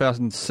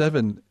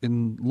 2007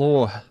 in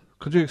law.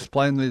 Could you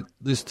explain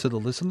this to the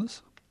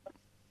listeners?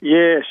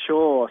 Yeah,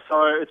 sure.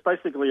 So it's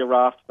basically a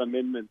raft of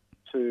amendments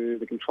to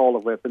the Control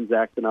of Weapons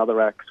Act and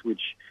other acts,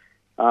 which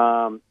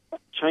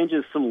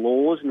changes some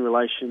laws in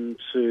relation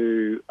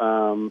to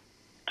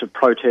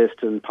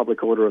protest and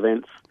public order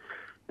events,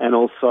 and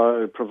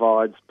also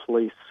provides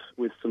police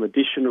with some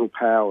additional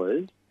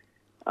powers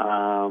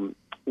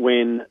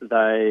when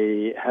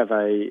they have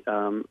a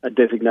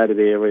designated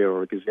area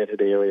or a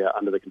gazetted area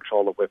under the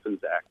Control of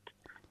Weapons Act.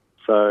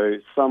 So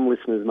some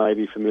listeners may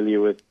be familiar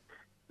with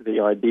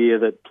the idea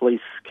that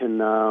police can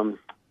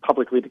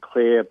publicly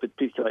declare a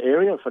particular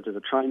area, such as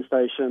a train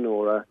station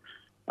or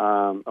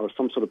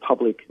some sort of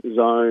public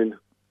zone,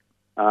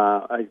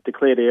 a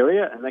declared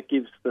area, and that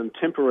gives them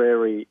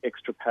temporary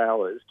extra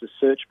powers to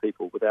search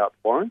people without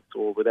warrants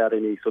or without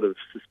any sort of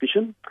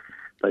suspicion.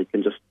 They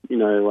can just,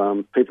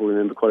 people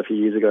remember quite a few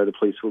years ago the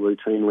police were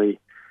routinely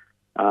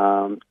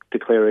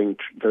declaring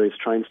various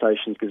train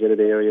stations,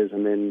 gazetted areas,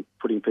 and then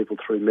putting people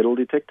through metal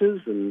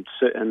detectors and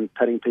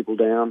patting people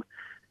down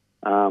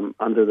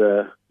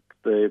under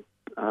the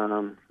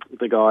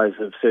guise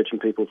of searching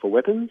people for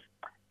weapons.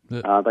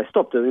 Yeah. They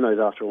stopped doing those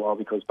after a while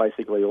because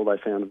basically all they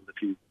found was a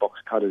few box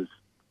cutters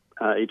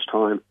each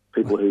time,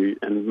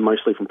 and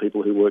mostly from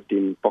people who worked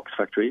in box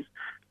factories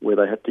where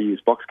they had to use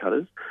box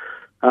cutters.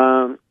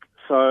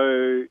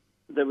 So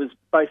there was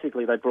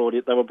basically they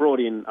were brought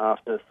in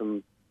after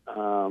some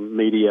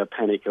media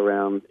panic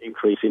around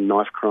increase in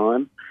knife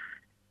crime,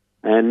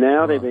 and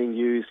now they're being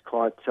used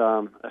quite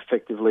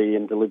effectively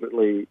and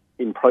deliberately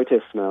in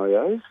protest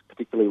scenarios,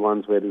 particularly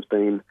ones where there's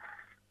been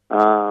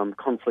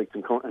conflict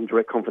and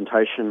direct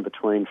confrontation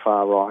between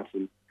far-right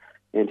and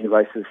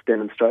anti-racist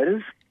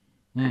demonstrators.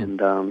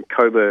 And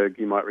Coburg,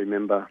 you might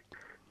remember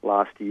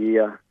last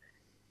year,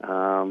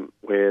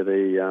 where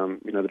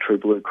the True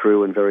Blue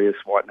Crew and various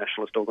white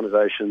nationalist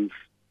organisations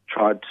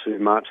tried to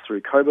march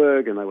through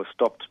Coburg, and they were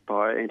stopped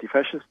by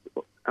anti-fascist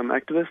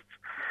activists.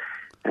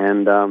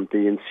 And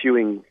the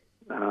ensuing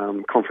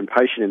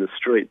confrontation in the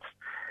streets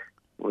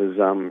was,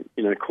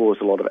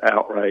 caused a lot of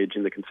outrage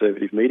in the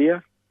conservative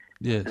media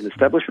and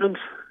establishment.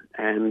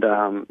 And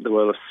there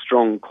were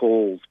strong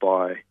calls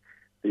by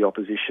the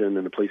opposition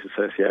and the police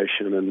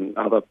association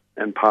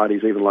and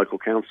parties, even local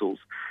councils,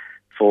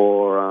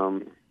 for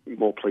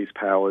more police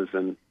powers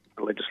and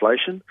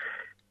legislation.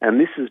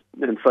 And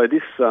so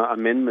this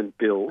amendment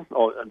bill,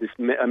 or this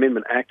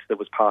amendment act that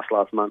was passed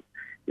last month,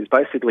 is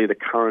basically the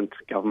current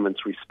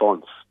government's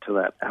response to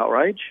that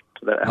outrage,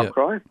 to that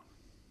outcry.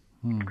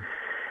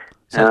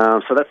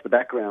 So that's the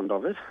background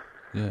of it.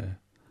 Yeah.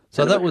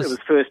 So it was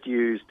first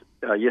used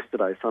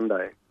yesterday,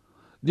 Sunday.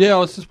 Yeah, I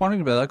was just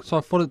wondering about that because I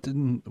thought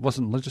it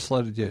wasn't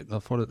legislated yet. I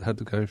thought it had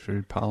to go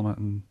through Parliament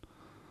and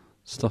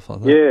stuff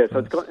like that. Yeah, so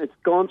it's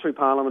gone through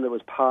Parliament. It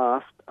was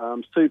passed.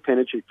 Sue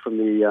Penicic from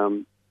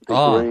the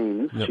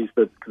Greens, she's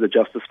the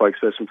Justice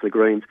spokesperson for the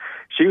Greens.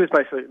 She was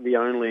basically the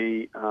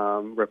only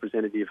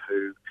representative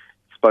who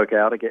spoke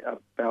out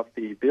about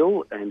the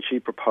bill, and she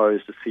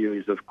proposed a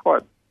series of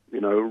quite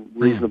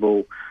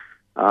reasonable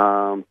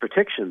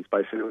protections,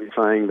 basically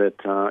saying that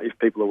if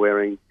people are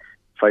wearing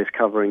face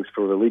coverings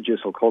for religious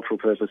or cultural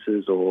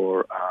purposes,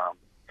 or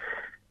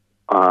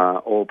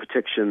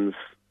protections,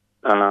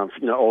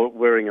 or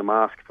wearing a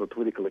mask for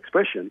political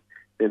expression,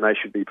 then they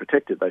should be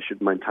protected. They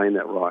should maintain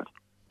that right.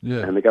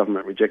 Yeah. And the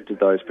government rejected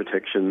those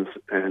protections,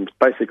 and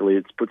basically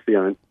it puts the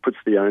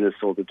onus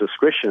or the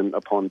discretion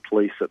upon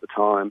police at the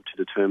time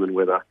to determine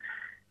whether,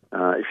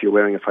 if you're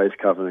wearing a face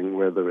covering,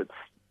 whether it's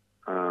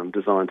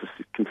designed to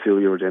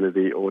conceal your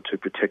identity or to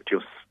protect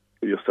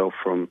yourself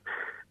from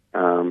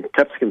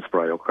capsicum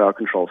spray or crowd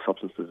control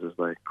substances, as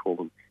they call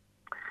them.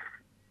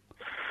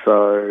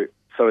 So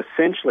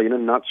essentially, in a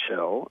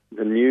nutshell,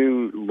 the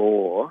new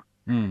law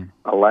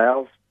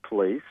allows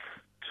police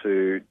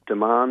to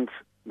demand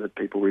that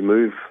people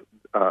remove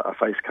a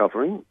face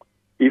covering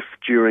if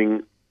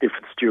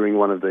it's during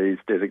one of these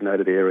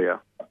designated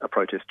area, a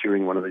protest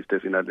during one of these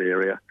designated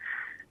area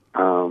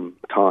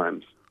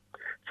times.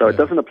 So it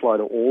doesn't apply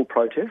to all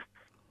protests.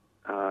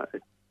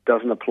 It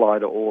doesn't apply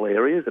to all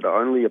areas. It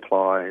only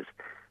applies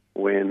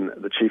when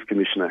the Chief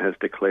Commissioner has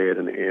declared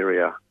an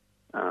area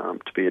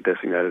to be a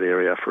designated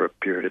area for a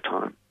period of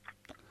time.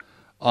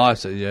 I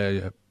see,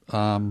 yeah.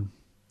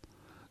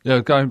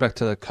 Going back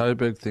to the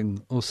Coburg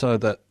thing, also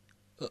that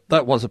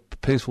was a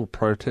peaceful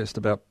protest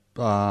about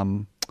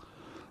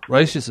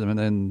racism, and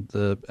then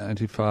the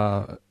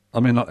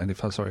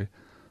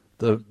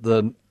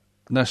the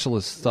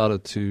nationalists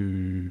started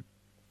to,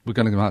 we're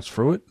going to march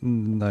through it,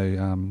 and they,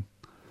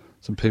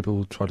 some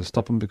people tried to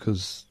stop them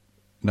because,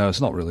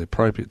 it's not really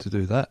appropriate to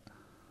do that.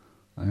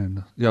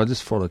 And, I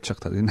just thought I'd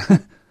chuck that in.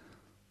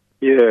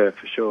 Yeah,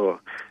 for sure.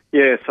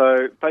 Yeah,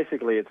 so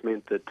basically it's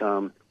meant that,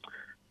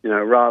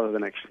 rather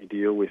than actually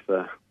deal with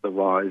the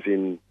rise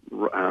in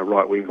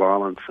right-wing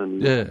violence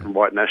and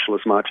white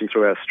nationalists marching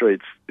through our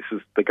streets,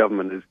 the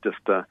government is just,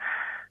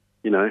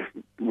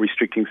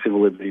 restricting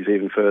civil liberties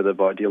even further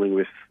by dealing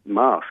with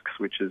masks,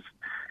 which is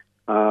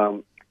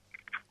not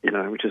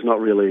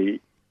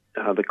really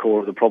the core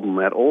of the problem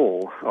at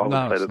all. I would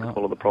say that the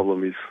core of the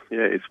problem is,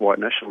 it's white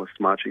nationalists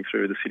marching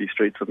through the city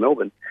streets of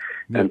Melbourne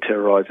and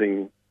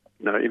terrorising,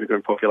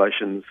 immigrant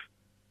populations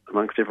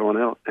amongst everyone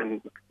else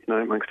and,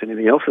 amongst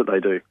anything else that they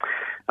do.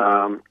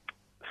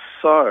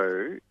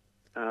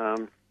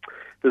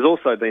 There's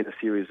also been a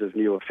series of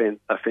new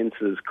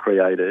offences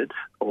created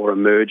or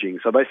emerging.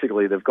 So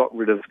basically they've got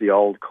rid of the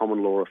old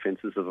common law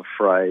offences of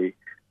affray,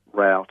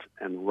 rout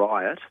and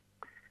riot.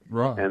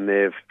 Right. And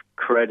they've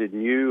created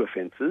new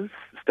offences,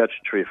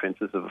 statutory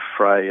offences of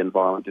affray and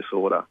violent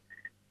disorder.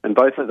 And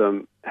both of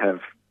them have,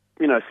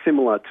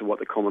 similar to what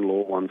the common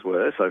law ones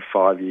were, so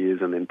 5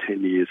 years and then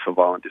 10 years for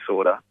violent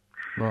disorder.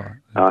 Right.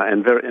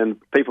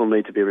 And people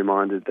need to be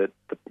reminded that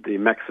the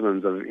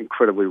maximums are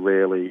incredibly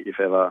rarely, if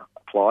ever,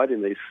 applied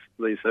in these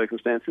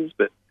circumstances,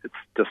 but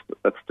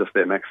that's just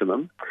their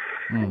maximum.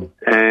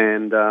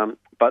 And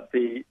but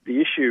the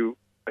issue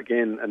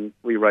again, and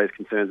we raised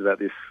concerns about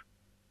this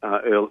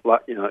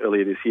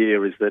earlier this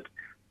year, is that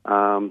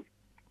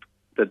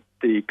that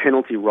the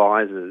penalty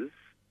rises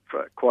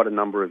for quite a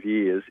number of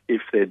years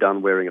if they're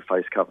done wearing a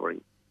face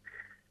covering.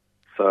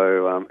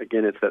 So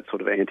again, it's that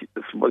sort of this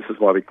is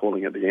why we're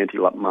calling it the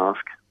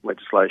anti-mask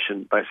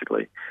legislation,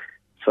 basically.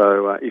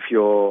 So if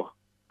you're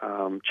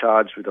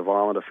charged with a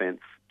violent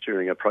offence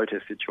during a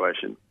protest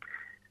situation,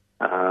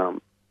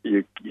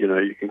 you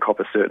can cop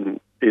a certain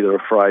either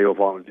affray or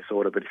violent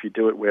disorder. But if you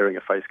do it wearing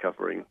a face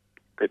covering,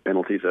 the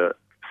penalties are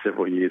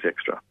several years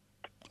extra.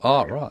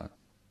 Oh, right.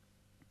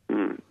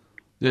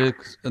 Yeah,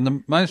 and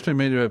the mainstream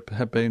media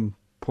have been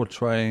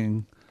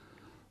portraying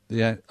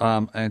the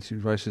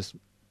anti-racist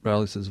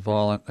rallies as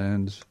violent,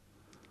 and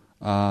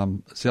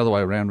it's the other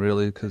way around,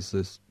 really, because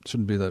there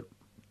shouldn't be that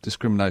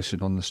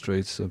discrimination on the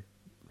streets of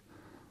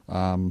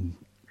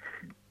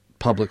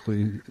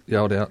publicly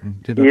yelled out.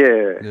 And,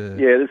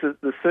 there's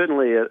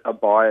certainly a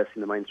bias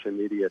in the mainstream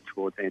media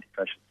towards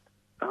anti-fascist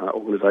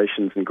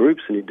organisations and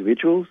groups and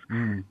individuals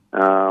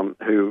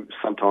who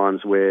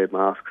sometimes wear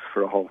masks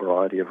for a whole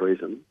variety of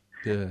reasons.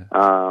 Yeah.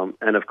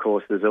 And of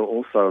course, there's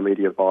also a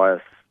media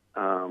bias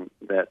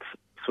that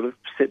sort of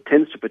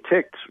tends to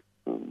protect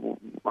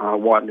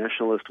white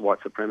nationalist, white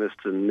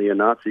supremacist and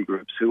neo-Nazi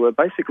groups who are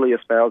basically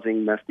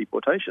espousing mass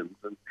deportations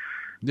and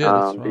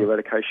the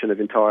eradication of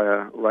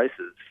entire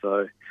races.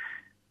 So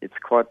it's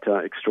quite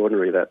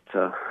extraordinary that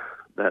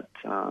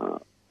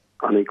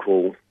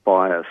unequal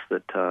bias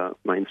that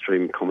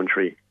mainstream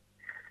commentary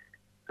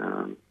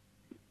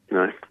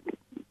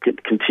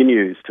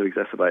continues to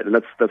exacerbate, and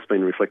that's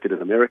been reflected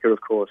in America,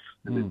 of course,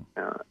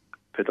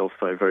 but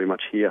also very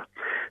much here.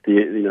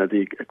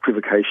 The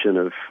equivocation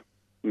of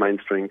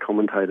mainstream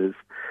commentators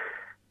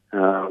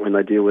when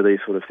they deal with these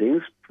sort of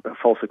things,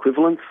 false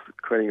equivalence,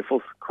 creating a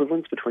false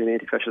equivalence between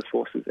anti-fascist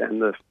forces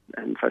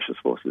and fascist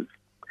forces.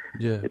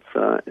 Yeah,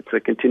 it's a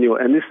continual,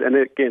 and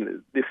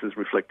this is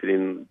reflected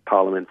in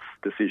Parliament's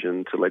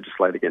decision to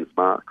legislate against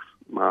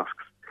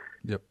masks.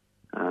 Yep.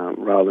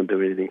 Rather than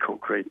do anything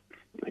concrete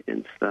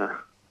against the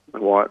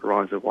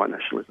rise of white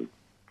nationalism.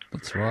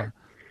 That's right.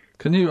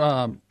 Can you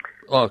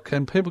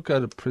can people go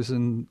to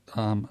prison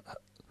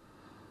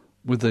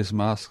with these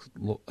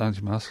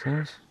anti-mask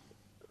laws?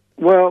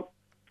 Well,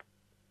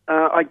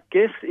 I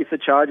guess if the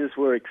charges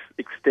were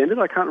extended,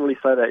 I can't really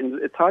say that.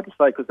 And it's hard to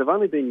say because they've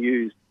only been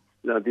used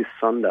this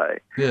Sunday.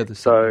 Yeah, this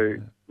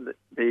Sunday.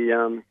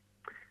 So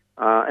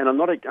and I'm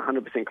not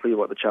 100% clear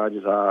what the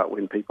charges are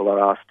when people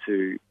are asked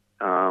to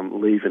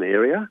leave an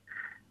area.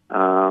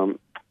 But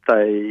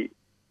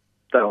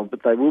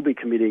they will be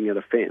committing an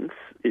offence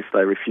if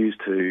they refuse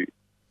to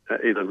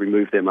either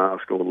remove their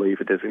mask or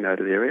leave a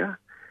designated area.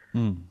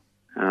 And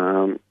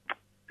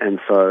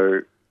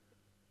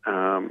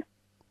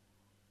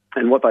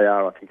what they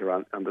are, I think,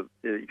 are under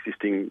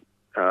existing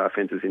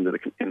offences in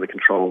the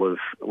Control of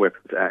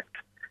Weapons Act.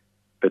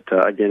 But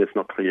again, it's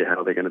not clear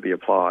how they're going to be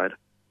applied.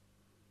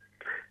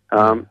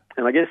 And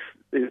I guess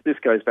this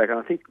goes back, and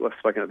I think I've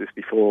spoken of this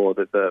before,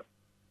 that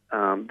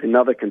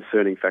another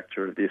concerning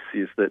factor of this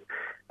is that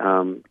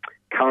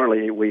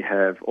currently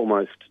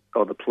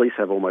the police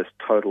have almost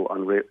total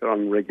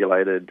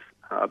unregulated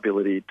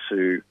ability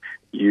to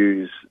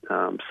use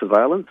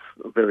surveillance,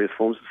 various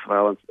forms of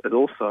surveillance, but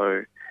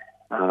also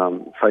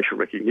facial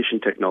recognition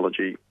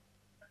technology,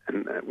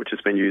 which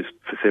has been used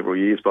for several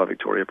years by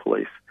Victoria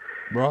Police.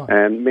 Right.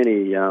 And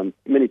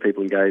many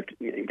people engaged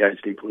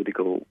in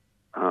political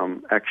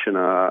action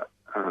are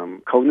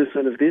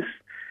cognizant of this,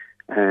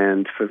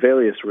 and for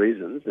various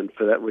reasons, and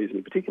for that reason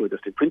in particular,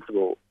 just in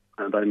principle,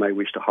 they may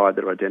wish to hide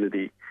their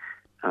identity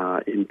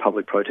in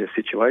public protest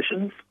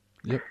situations.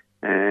 Yep.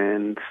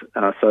 And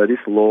so this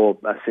law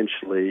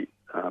essentially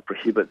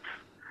prohibits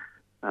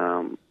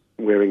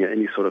wearing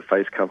any sort of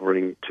face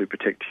covering to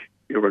protect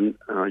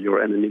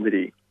your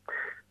anonymity.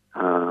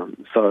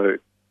 So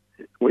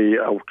we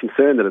are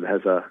concerned that it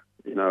has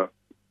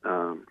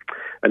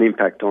an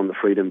impact on the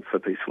freedom for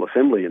peaceful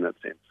assembly in that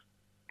sense.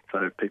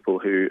 So people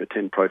who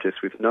attend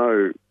protests with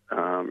no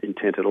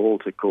intent at all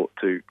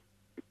to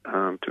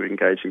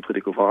engage in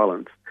political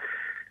violence,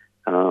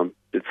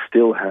 but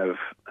still have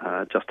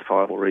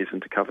justifiable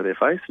reason to cover their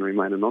face and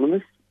remain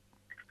anonymous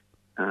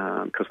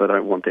because they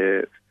don't want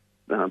their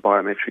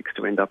biometrics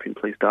to end up in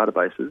police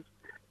databases.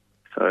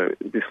 So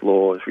this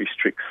law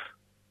restricts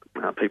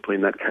people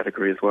in that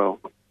category as well.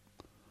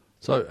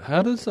 So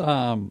how does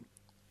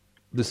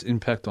this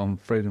impact on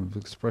freedom of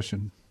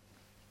expression?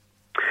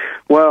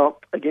 Well,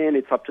 again,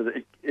 it's up to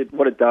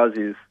what it does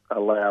is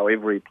allow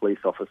every police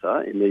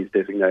officer in these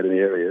designated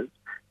areas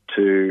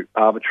to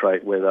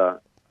arbitrate whether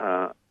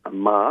a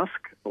mask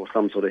or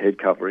some sort of head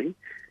covering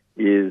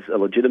is a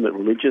legitimate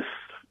religious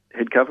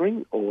head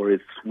covering, or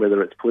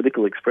whether it's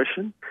political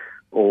expression,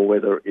 or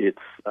whether it's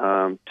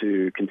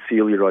to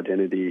conceal your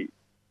identity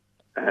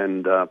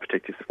and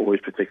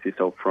always protect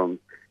yourself from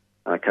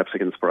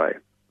capsicum spray.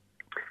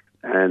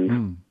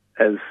 And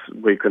as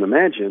we can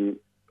imagine,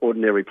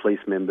 ordinary police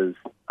members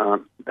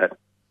aren't that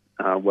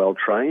well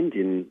trained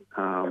in,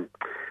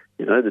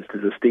 to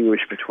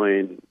distinguish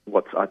between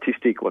what's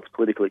artistic, what's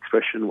political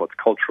expression, what's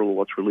cultural,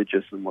 what's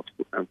religious, and what's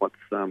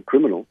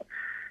criminal.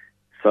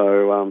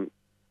 So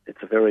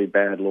it's a very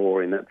bad law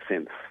in that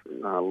sense,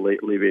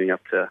 leaving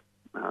up to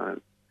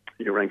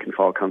your rank and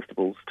file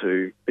constables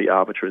to be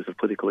arbiters of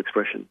political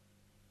expression.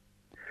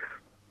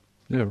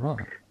 Yeah,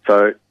 right.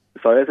 So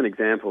as an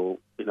example,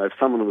 if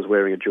someone was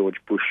wearing a George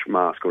Bush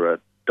mask or a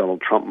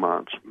Donald Trump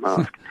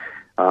mask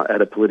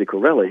at a political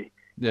rally,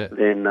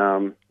 then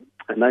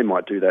and they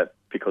might do that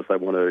because they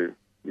want to,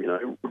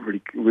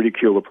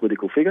 ridicule a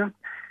political figure,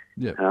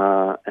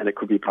 and it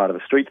could be part of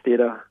a street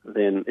theatre.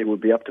 Then it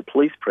would be up to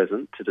police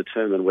present to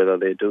determine whether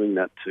they're doing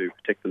that to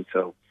protect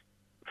themselves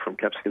from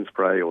capsicum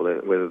spray, or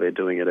whether they're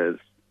doing it as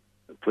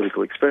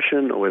political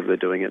expression, or whether they're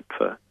doing it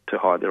to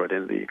hide their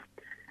identity.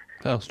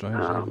 How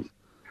strange!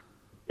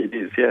 It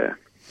is, yeah.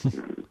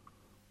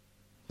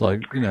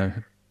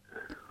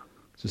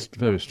 Just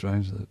very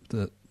strange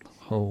that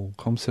whole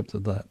concept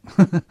of that.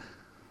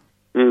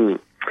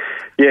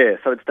 Yeah,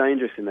 so it's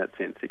dangerous in that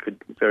sense. It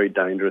could very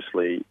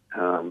dangerously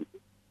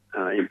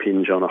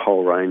impinge on a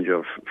whole range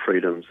of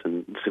freedoms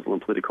and civil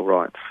and political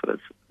rights for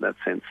that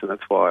sense. And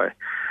that's why,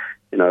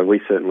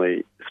 we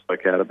certainly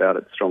spoke out about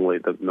it strongly,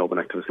 the Melbourne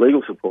Activist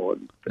Legal Support.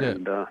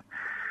 And,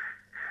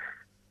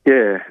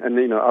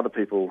 other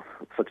people,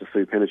 such as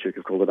Sue Penachuk,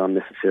 have called it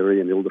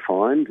unnecessary and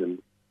ill-defined,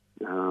 and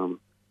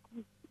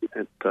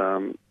it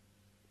can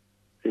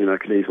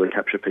easily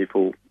capture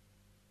people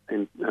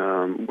in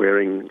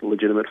wearing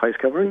legitimate face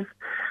coverings.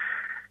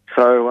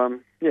 So,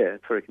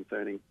 it's very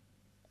concerning.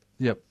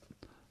 Yep.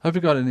 Have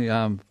you got any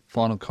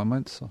final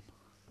comments?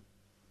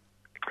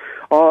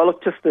 Oh,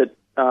 look, just that,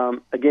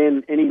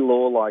 again, any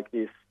law like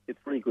this, it's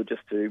pretty good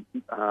just to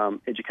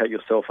educate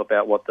yourself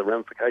about what the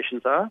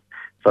ramifications are.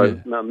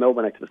 So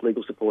Melbourne Activist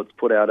Legal Support's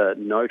put out a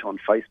note on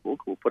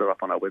Facebook. We'll put it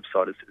up on our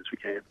website as soon as we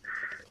can,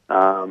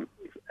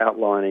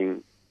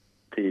 outlining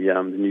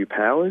the new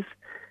powers.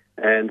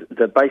 And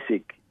the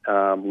basic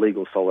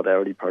legal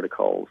solidarity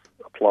protocols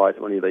apply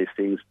to any of these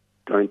things.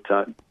 Don't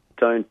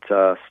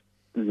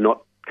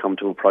not come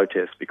to a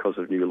protest because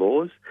of new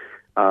laws.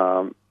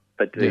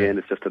 But again,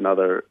 it's just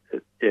another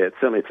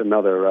it's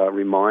another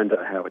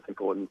reminder how it's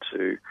important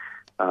to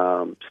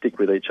stick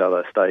with each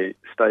other, stay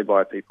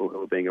by people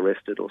who are being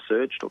arrested or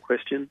searched or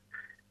questioned,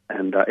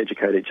 and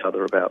educate each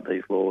other about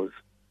these laws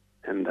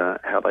and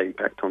how they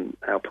impact on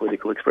our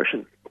political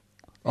expression.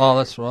 Oh,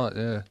 that's right,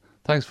 yeah.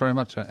 Thanks very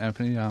much,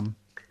 Anthony.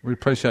 We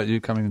appreciate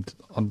you coming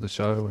on the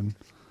show and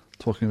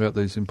talking about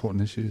these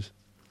important issues.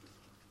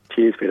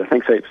 Cheers, Peter.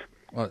 Thanks heaps.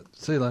 All right,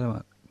 see you later,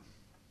 mate.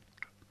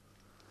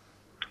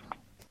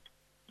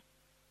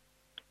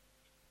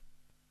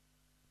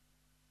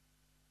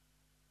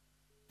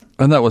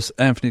 And that was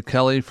Anthony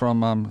Kelly from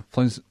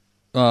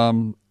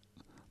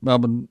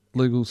Melbourne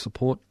Legal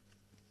Support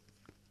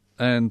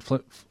and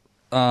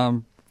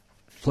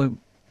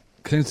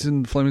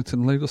Kingston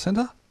Flemington Legal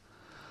Centre.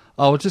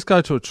 We'll just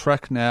go to a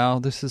track now.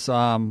 This is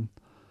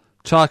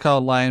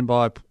Charcoal Lane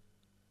by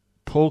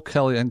Paul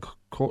Kelly and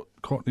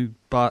Courtney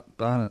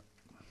Barnett.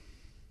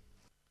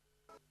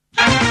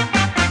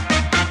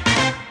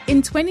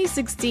 In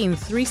 2016,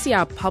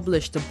 3CR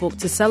published a book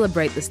to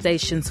celebrate the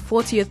station's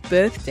 40th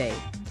birthday.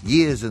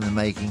 Years in the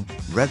making,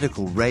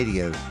 Radical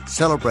Radio,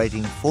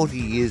 celebrating 40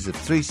 years of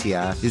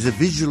 3CR, is a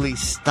visually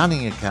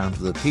stunning account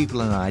of the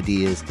people and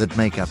ideas that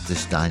make up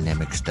this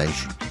dynamic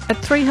station. At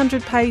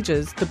 300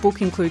 pages, the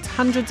book includes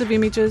hundreds of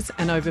images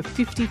and over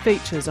 50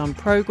 features on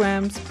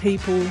programs,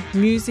 people,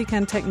 music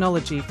and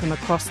technology from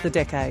across the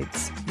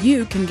decades.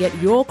 You can get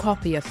your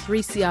copy of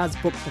 3CR's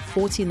book for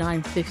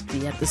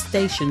 $49.50 at the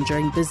station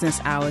during business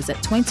hours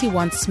at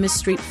 21 Smith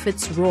Street,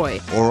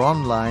 Fitzroy. Or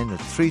online at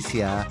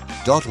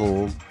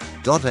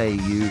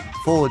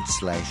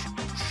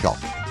 3cr.org.au/shop.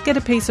 Get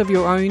a piece of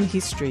your own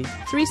history.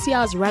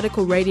 3CR's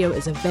Radical Radio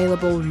is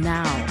available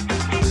now.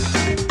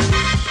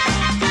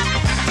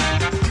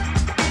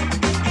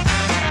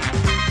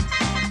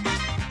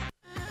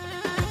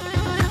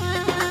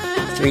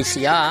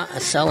 3CR are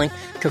selling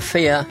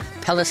keffiyeh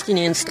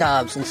Palestinian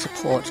scarves in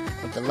support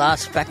of the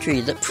last factory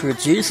that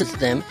produces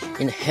them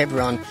in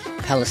Hebron,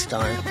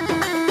 Palestine.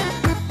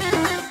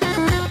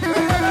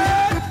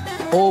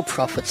 All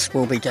profits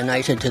will be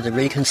donated to the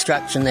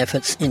reconstruction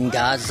efforts in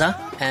Gaza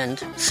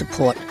and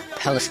support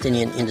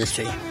Palestinian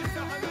industry.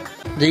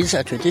 These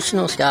are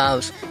traditional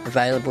scarves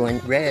available in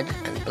red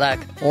and black,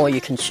 or you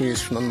can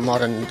choose from a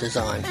modern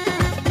design.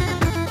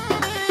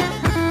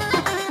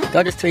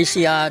 Go to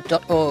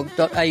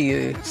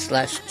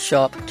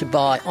 3cr.org.au/shop to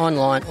buy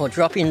online or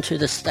drop into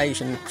the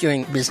station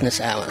during business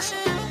hours.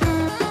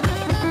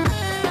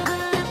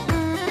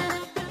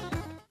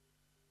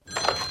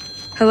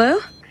 Hello?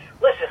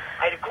 Listen,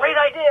 I had a great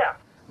idea.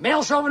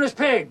 Male chauvinist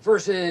pig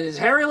versus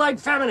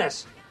hairy-legged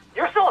feminist.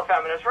 You're still a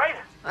feminist, right?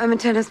 I'm a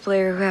tennis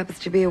player who happens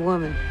to be a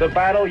woman. The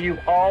battle you've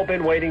all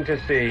been waiting to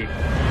see.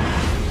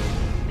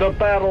 The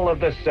battle of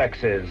the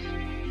sexes.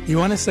 You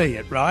want to see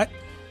it, right?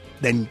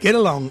 Then get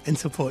along and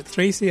support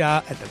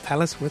 3CR at the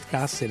Palace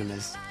Withcast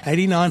Cinemas,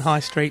 89 High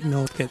Street,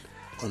 Northcote,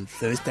 on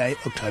Thursday,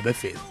 October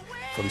 5th,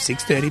 from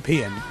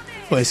 6:30pm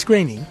for a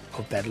screening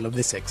of Battle of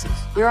the Sexes.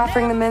 You're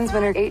offering the men's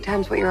winner 8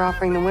 times what you're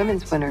offering the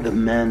women's winner. The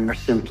men are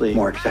simply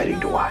more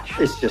exciting to watch.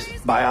 It's just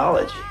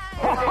biology.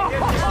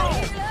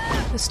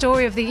 The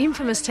story of the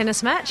infamous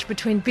tennis match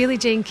between Billie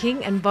Jean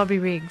King and Bobby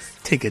Riggs.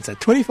 Tickets are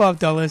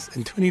 $25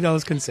 and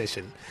 $20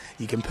 concession.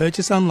 You can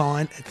purchase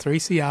online at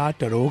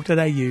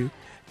 3cr.org.au,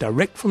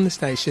 direct from the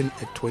station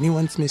at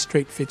 21 Smith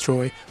Street,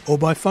 Fitzroy, or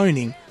by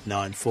phoning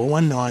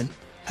 9419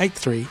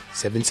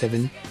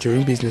 8377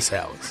 during business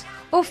hours.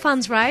 All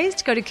funds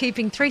raised go to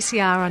keeping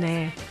 3CR on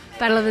air.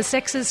 Battle of the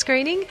Sexes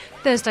screening,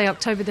 Thursday,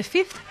 October the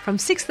 5th from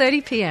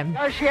 6:30pm.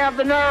 Does she have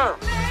the nerve?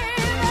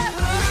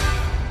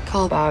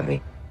 Call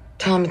Bobby.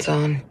 Tell him it's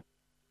on.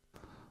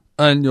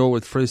 And you're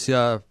with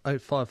 3CR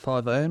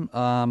 855 AM.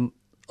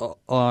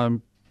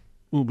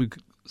 We'll be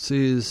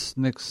see you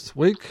next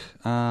week.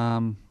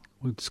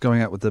 We're just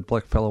going out with the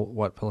Black Fella,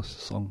 White Fella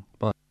song.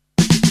 Bye.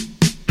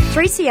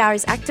 3CR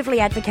is actively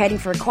advocating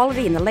for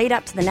equality in the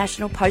lead-up to the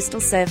National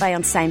Postal Survey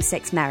on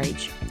same-sex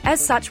marriage.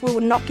 As such, we will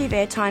not give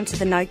airtime to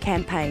the No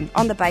campaign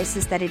on the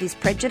basis that it is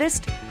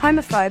prejudiced,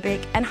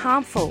 homophobic and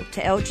harmful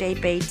to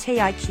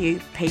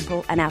LGBTIQ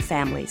people and our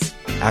families.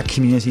 Our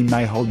community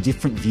may hold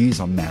different views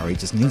on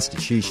marriage as an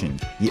institution,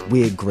 yet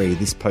we agree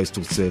this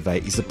postal survey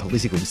is a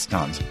political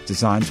stunt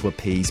designed to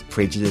appease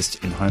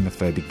prejudiced and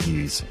homophobic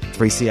views.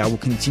 3CR will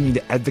continue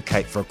to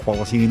advocate for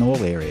equality in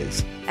all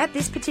areas. At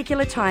this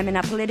particular time in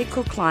our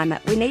political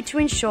climate, we need to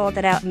ensure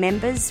that our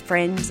members,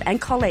 friends and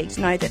colleagues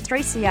know that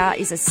 3CR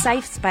is a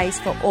safe space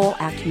for all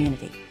our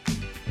community.